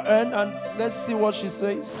in your hand, and let's see what she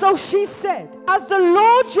says. So she said, as the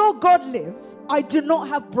Lord your God lives, I do not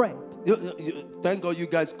have bread. Thank God you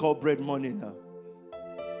guys call bread money now.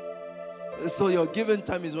 So your giving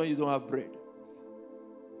time is when you don't have bread.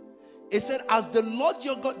 It said, as the Lord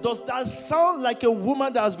your God, does that sound like a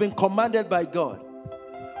woman that has been commanded by God?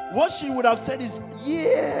 What she would have said is,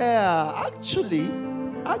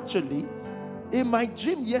 actually, in my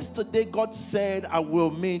dream yesterday, God said, I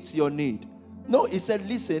will meet your need. No, he said,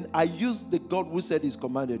 listen, I use the God who said he's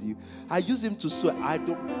commanded you. I use him to swear, I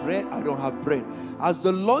don't have bread. As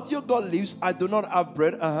the Lord your God lives, I do not have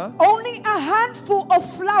bread. Only a handful of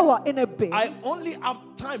flour in a bin. I only have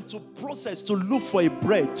time to process, to look for a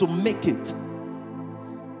bread, to make it.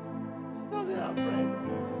 Doesn't have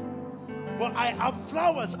bread. But I have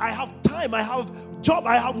flowers, I have time, I have job,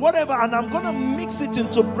 I have whatever, and I'm going to mix it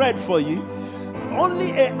into bread for you.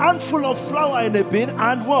 Only a handful of flour in a bin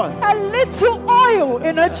and what? A little oil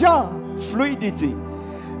in a jar. Fluidity.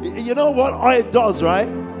 You know what oil does, right?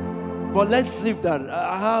 But let's leave that.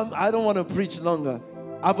 I don't want to preach longer.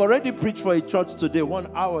 I've already preached for a church today,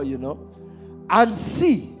 1 hour, you know. And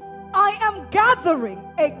see, I am gathering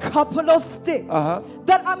a couple of sticks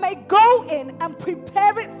that I may go in and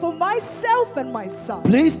prepare it for myself and my son.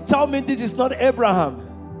 Please tell me this is not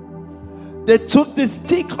Abraham. They took the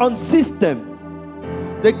stick on system.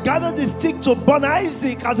 They gathered the stick to burn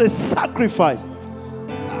Isaac as a sacrifice.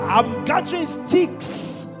 I'm gathering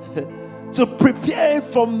sticks to prepare it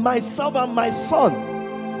for myself and my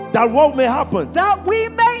son. That what may happen? That we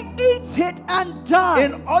may eat it and die.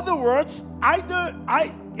 In other words, either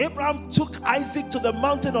Abraham took Isaac to the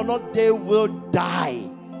mountain or not, they will die.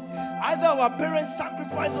 Either our parents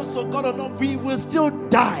sacrifice us to God or not, we will still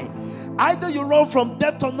die. Either you run from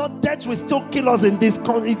death or not, death will still kill us in this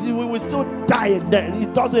country. We will still die in there.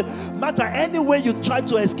 It doesn't matter. Any way you try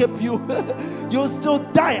to escape, you'll still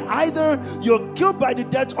die. Either you're killed by the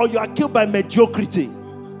death or you are killed by mediocrity.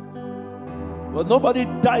 Well, nobody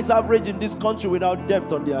dies average in this country without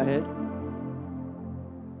debt on their head.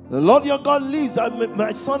 The Lord your God lives,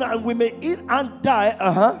 my son, and we may eat and die.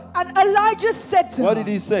 And Elijah said to him, what did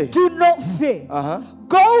he say? Do not fear.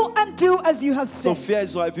 Go and do as you have said. So fear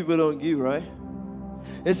is why people don't give, right?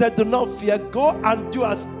 He said, do not fear. Go and do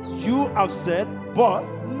as you have said, but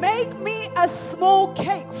make me a small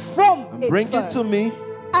cake from it bring first, it to me.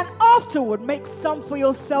 And afterward make some for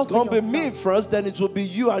yourself. It's going to be me first, then it will be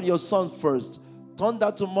you and your son first. Turn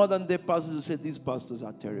that to modern day pastors who say these pastors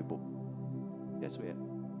are terrible. Yes, we are.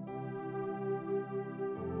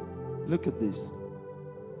 Look at this.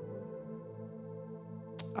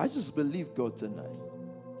 I just believe God tonight.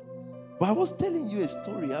 But I was telling you a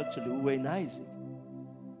story actually. We were in Isaac.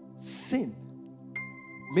 Sin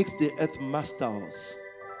makes the earth master us.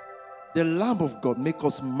 The Lamb of God makes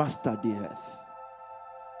us master the earth.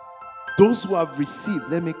 Those who have received,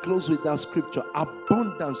 let me close with that scripture,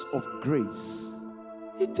 abundance of grace.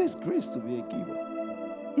 It takes grace to be a giver.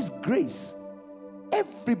 It's grace.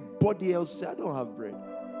 Everybody else says, I don't have bread.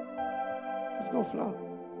 I've got flour.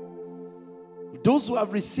 Those who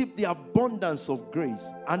have received the abundance of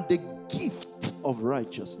grace and the gift of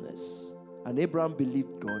righteousness. And Abraham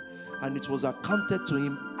believed God, and it was accounted to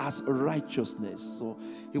him as righteousness. So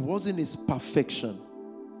it wasn't his perfection.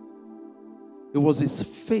 It was his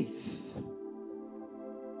faith.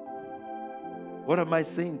 What am I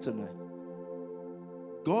saying tonight?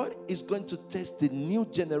 God is going to test the new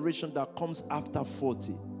generation that comes after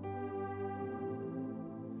 40.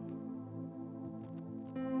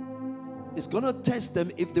 It's going to test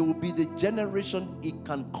them if they will be the generation it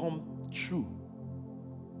can come true.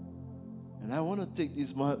 And I want to take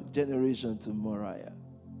this generation to Moriah.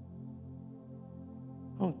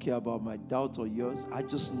 I don't care about my doubt or yours. I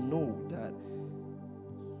just know that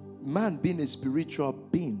man being a spiritual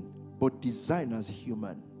being, but designed as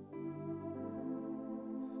human.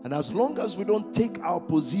 And as long as we don't take our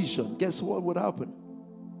position, guess what would happen?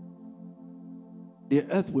 The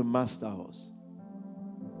earth will master us.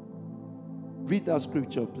 Read that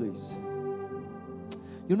scripture, please.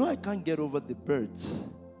 You know, I can't get over the birds.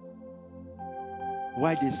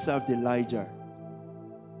 Why they served Elijah.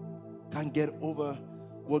 Can't get over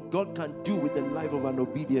what God can do with the life of an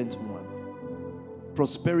obedient one.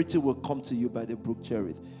 Prosperity will come to you by the brook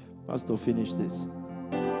Cherith. Pastor, finish this.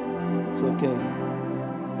 It's okay.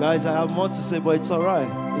 Guys, I have more to say, but it's all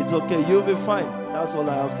right. It's okay. You'll be fine. That's all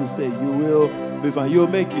I have to say. You will be fine. You'll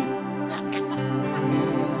make it.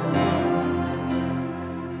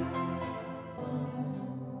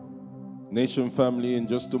 Nation family, in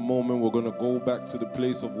just a moment, we're going to go back to the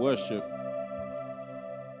place of worship.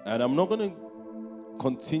 And I'm not going to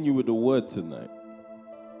continue with the word tonight.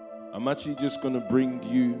 I'm actually just going to bring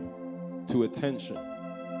you to attention.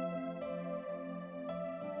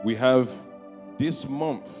 We have this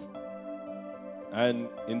month. And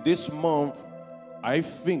in this month, I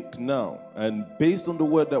think now, and based on the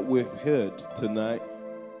word that we've heard tonight,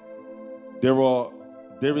 there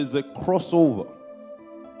is a crossover.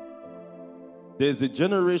 There's a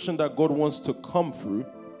generation that God wants to come through.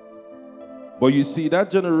 But you see, that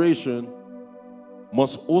generation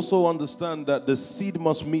must also understand that the seed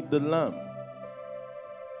must meet the lamb.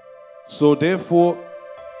 So therefore,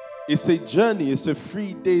 it's a journey. It's a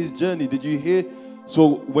 3 days journey. Did you hear?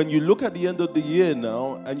 So when you look at the end of the year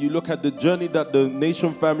now, and you look at the journey that the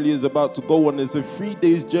nation family is about to go on, it's a 3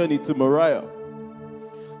 days journey to Moriah.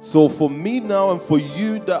 So for me now, and for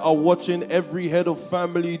you that are watching, every head of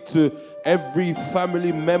family to every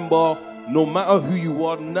family member, no matter who you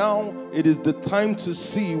are now, it is the time to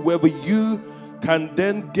see whether you can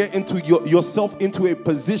then get into yourself into a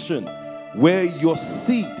position where your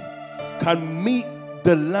seed can meet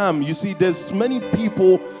the lamb. You see, there's many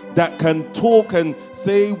people that can talk and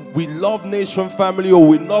say we love nation family or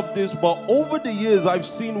we love this, but over the years I've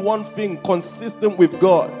seen one thing consistent with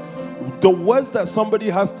God. The words that somebody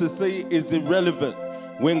has to say is irrelevant.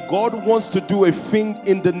 When God wants to do a thing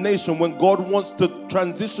in the nation, when God wants to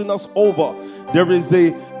transition us over, there is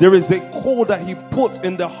a call that he puts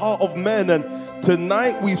in the heart of men. And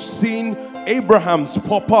tonight we've seen Abraham's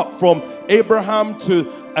pop up. From Abraham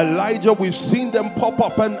to Elijah, we've seen them pop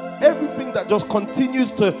up. And everything that just continues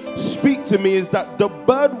to speak to me is that the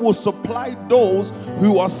bird will supply those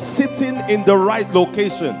who are sitting in the right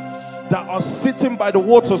location, that are sitting by the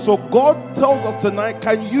water. So God tells us tonight,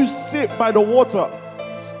 can you sit by the water?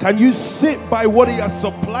 Can you sit by what he has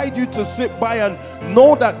supplied you to sit by, and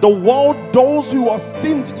know that the world, those who are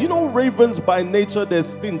stingy, you know, ravens by nature, they're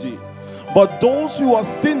stingy. But those who are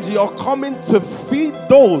stingy are coming to feed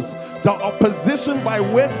those that are positioned by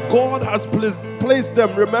where God has placed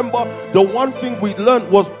them. Remember, the one thing we learned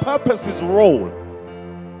was purpose is role.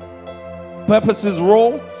 Purpose is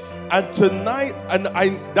role. And tonight,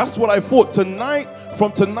 that's what I thought.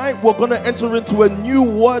 From tonight, we're going to enter into a new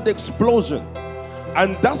word explosion.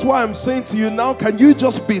 And that's why I'm saying to you now, can you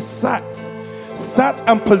just be sat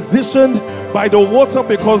and positioned by the water?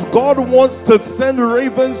 Because God wants to send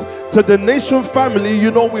ravens to the nation family. You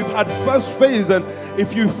know, we've had first phase, and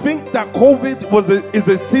if you think that COVID is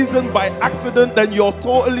a season by accident, then you're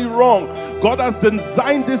totally wrong. God has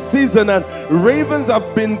designed this season, and ravens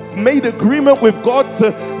have been made agreement with God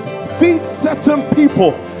to feed certain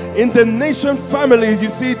people in the nation family. You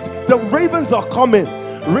see, the ravens are coming.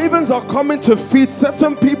 Ravens are coming to feed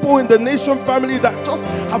certain people in the nation family that just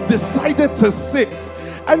have decided to sit.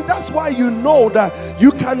 And that's why you know that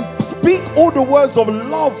you can speak all the words of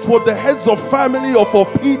love for the heads of family or for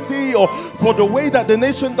PT or for the way that the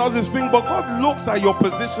nation does its thing. But God looks at your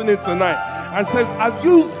positioning tonight and says, have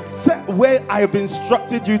you set where I have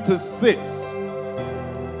instructed you to sit?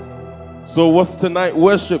 So what's tonight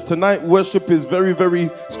worship? Tonight worship is very, very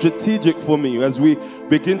strategic for me. As we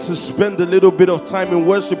begin to spend a little bit of time in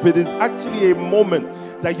worship, it is actually a moment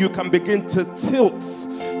that you can begin to tilt.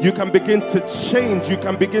 You can begin to change. You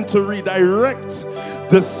can begin to redirect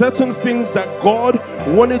the certain things that God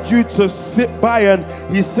wanted you to sit by. And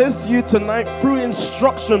he says to you tonight through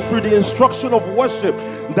instruction, through the instruction of worship,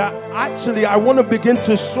 that actually I want to begin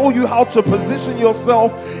to show you how to position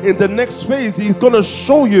yourself in the next phase. He's going to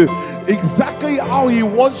show you exactly how he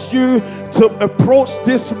wants you to approach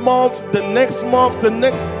this month, the next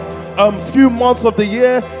few months of the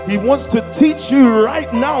year. He wants to teach you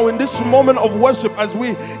right now in this moment of worship as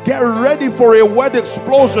we get ready for a word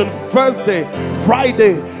explosion Thursday,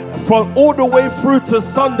 Friday, from all the way through to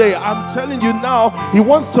Sunday. I'm telling you now, he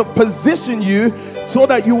wants to position you so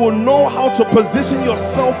that you will know how to position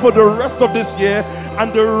yourself for the rest of this year,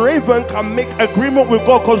 and the raven can make agreement with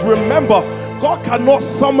God. Because remember, God cannot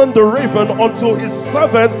summon the raven until his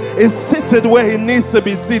servant is seated where he needs to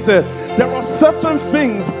be seated. There are certain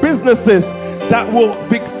things, businesses, that will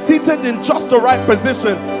be seated in just the right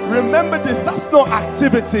position. Remember this, that's not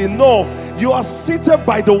activity. No, you are seated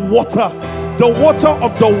by the water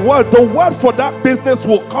of the word. The word for that business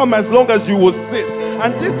will come as long as you will sit.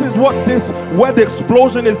 And this is what this word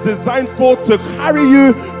explosion is designed for, to carry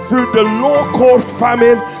you through the low-core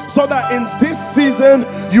famine, so that in this season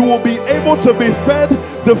you will be able to be fed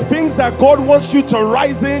the things that God wants you to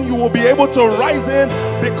rise in. You will be able to rise in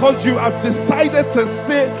because you have decided to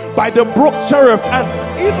sit by the brook Cherith. And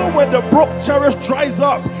even when the brook Cherith dries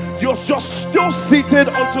up, you're just still seated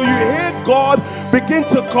until you hear God begin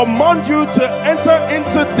to command you to enter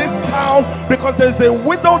into this town, because there's a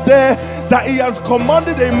widow there that he has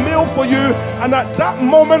commanded a meal for you. And at that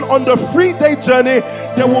moment on the 3-day journey,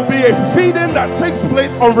 there will be a feeding that takes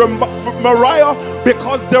place on Moriah,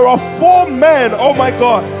 because there are 4 men. Oh my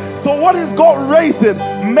God. So what is God raising?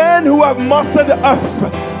 Men who have mastered the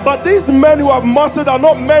earth. But these men who have mastered are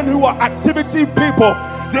not men who are activity people.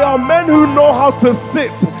 They are men who know how to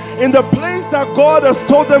sit in the place that God has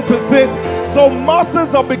told them to sit. So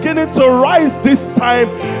masters are beginning to rise this time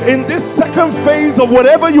in this second phase of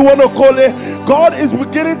whatever you want to call it. God is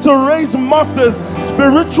beginning to raise masters,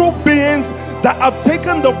 spiritual beings that have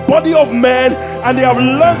taken the body of man and they have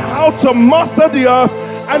learned how to master the earth.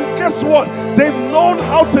 And guess what? They've known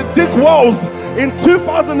how to dig wells. In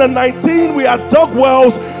 2019, we had dug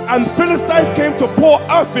wells and Philistines came to pour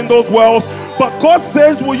earth in those wells. But God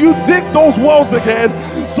says, will you dig those wells again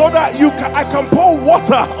so that I can pour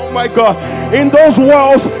water, oh my God, in those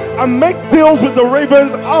wells and make deals with the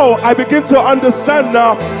ravens? Oh, I begin to understand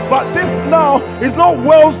now. But this now is not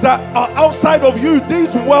wells that are outside of you.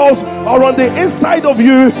 These wells are on the inside of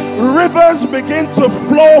you. Rivers begin to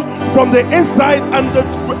flow from the inside, and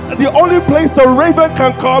the only place the raven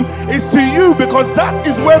can come is to you, because that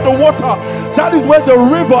is where the water, that is where the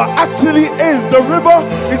river actually is. The river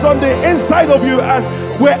is on the inside of you. And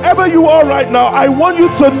wherever you are right now, I want you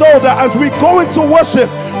to know that as we go into worship,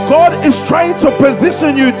 God is trying to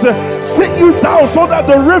position you, to sit you down so that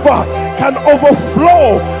the river can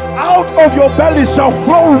overflow. Out of your belly shall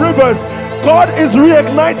flow rivers. God is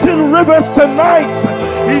reigniting rivers tonight.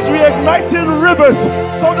 He's reigniting rivers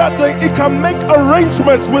so that he can make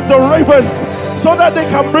arrangements with the ravens, so that they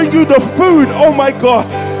can bring you the food. Oh my God.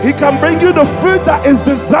 He can bring you the food that is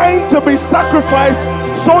designed to be sacrificed,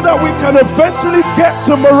 so that we can eventually get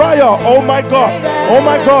to Moriah. Oh my God. Oh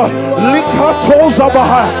my God.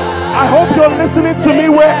 I hope you're listening to me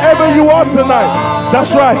wherever you are tonight.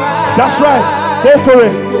 That's right. That's right. Go for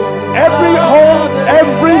it. Every home,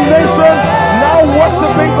 every nation now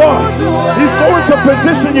worshiping God. He's going to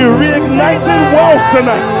position you, reigniting wells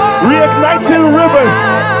tonight, reigniting rivers.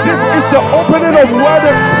 This is the opening of word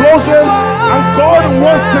explosion, and God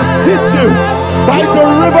wants to sit you by the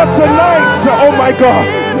river tonight. Oh my God.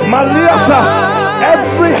 Maliata,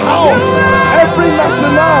 every house, every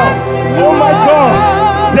national. Oh my God.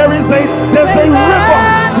 There's a river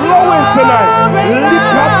flowing tonight.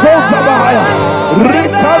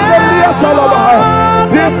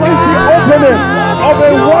 This is the opening of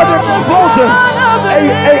a word explosion,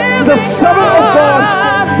 the servant of God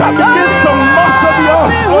that begins to master the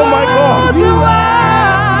earth. Oh my God. You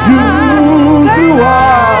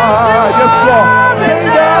are, yes Lord. Say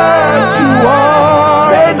that you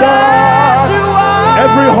are. Say that.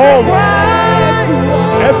 Every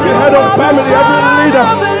family, every leader.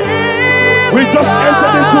 We just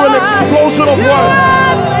entered into an explosion of word.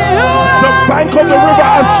 The bank of the river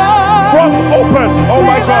has sprung open. Oh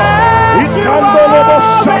my God. There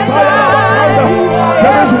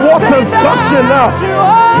is waters gushing now.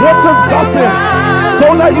 Waters gushing.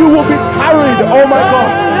 So that you will be carried. Oh my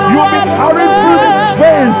God. You will be carried through this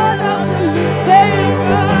phase.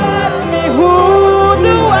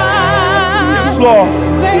 Yes, Lord.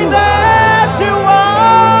 Say that you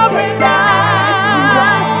are the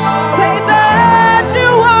God. Say that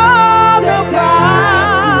you are the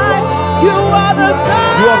God. You are the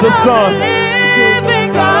Son. You are the Son.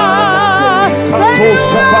 Living God.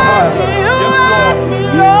 Yes,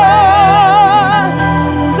 Lord.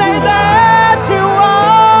 Say that you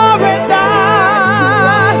are the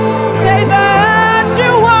God. Say that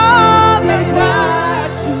you are the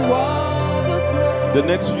God. The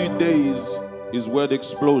next few days is word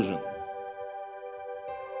explosion.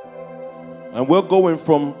 And we're going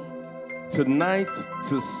from tonight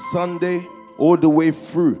to Sunday all the way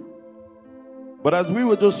through. But as we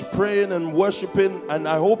were just praying and worshiping, and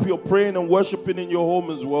I hope you're praying and worshiping in your home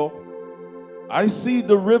as well, I see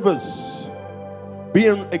the rivers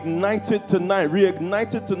being ignited tonight,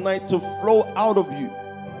 reignited tonight to flow out of you.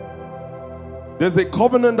 There's a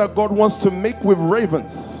covenant that God wants to make with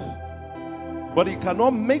ravens, but He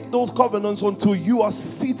cannot make those covenants until you are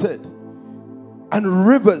seated and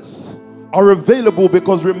rivers are available,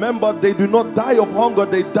 because remember, they do not die of hunger,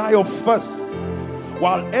 they die of thirst.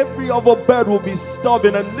 While every other bird will be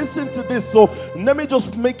starving. And listen to this. So let me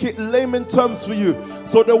just make it layman terms for you.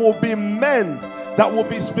 So there will be men that will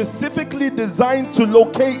be specifically designed to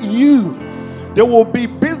locate you. There will be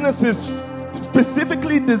businesses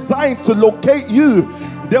specifically designed to locate you.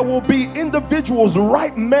 There will be individuals,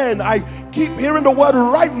 right men. I keep hearing the word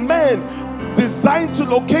right men, designed to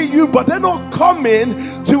locate you, but they're not coming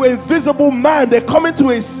to a visible man. They're coming to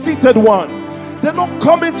a seated one. They're not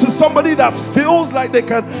coming to somebody that feels like they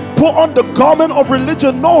can put on the garment of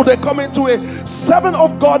religion. No, they're coming to a servant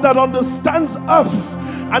of God that understands earth.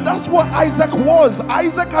 And that's what Isaac was.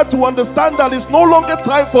 Isaac had to understand that it's no longer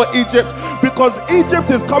time for Egypt, because Egypt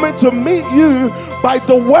is coming to meet you by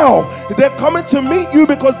the well. They're coming to meet you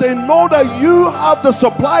because they know that you have the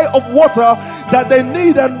supply of water that they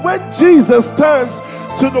need. And when Jesus turns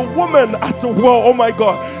to the woman at the well, oh my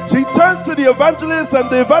God, she turns to the evangelist, and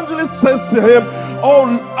the evangelist says to him,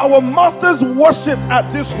 oh, our masters worshipped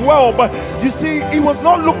at this well. But you see, he was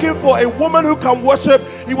not looking for a woman who can worship,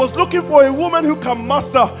 he was looking for a woman who can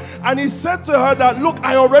master. And he said to her that, look,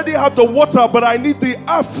 I already have the water, but I need the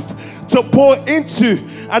earth to pour into.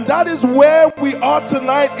 And that is where we are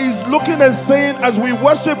tonight, is looking and saying, as we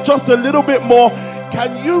worship just a little bit more,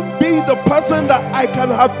 can you be the person that I can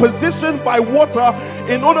have positioned by water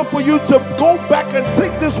in order for you to go back and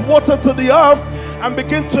take this water to the earth and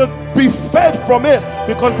begin to be fed from it?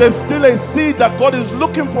 Because there's still a seed that God is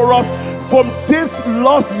looking for us from this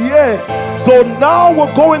last year. So now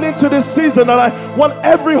we're going into this season, and I want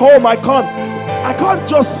every home. I can't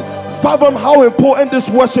just fathom how important this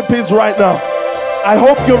worship is right now. I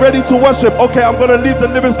hope you're ready to worship. Okay, I'm going to leave the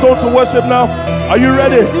living stone to worship now. Are you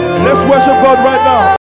ready? Let's worship God right now.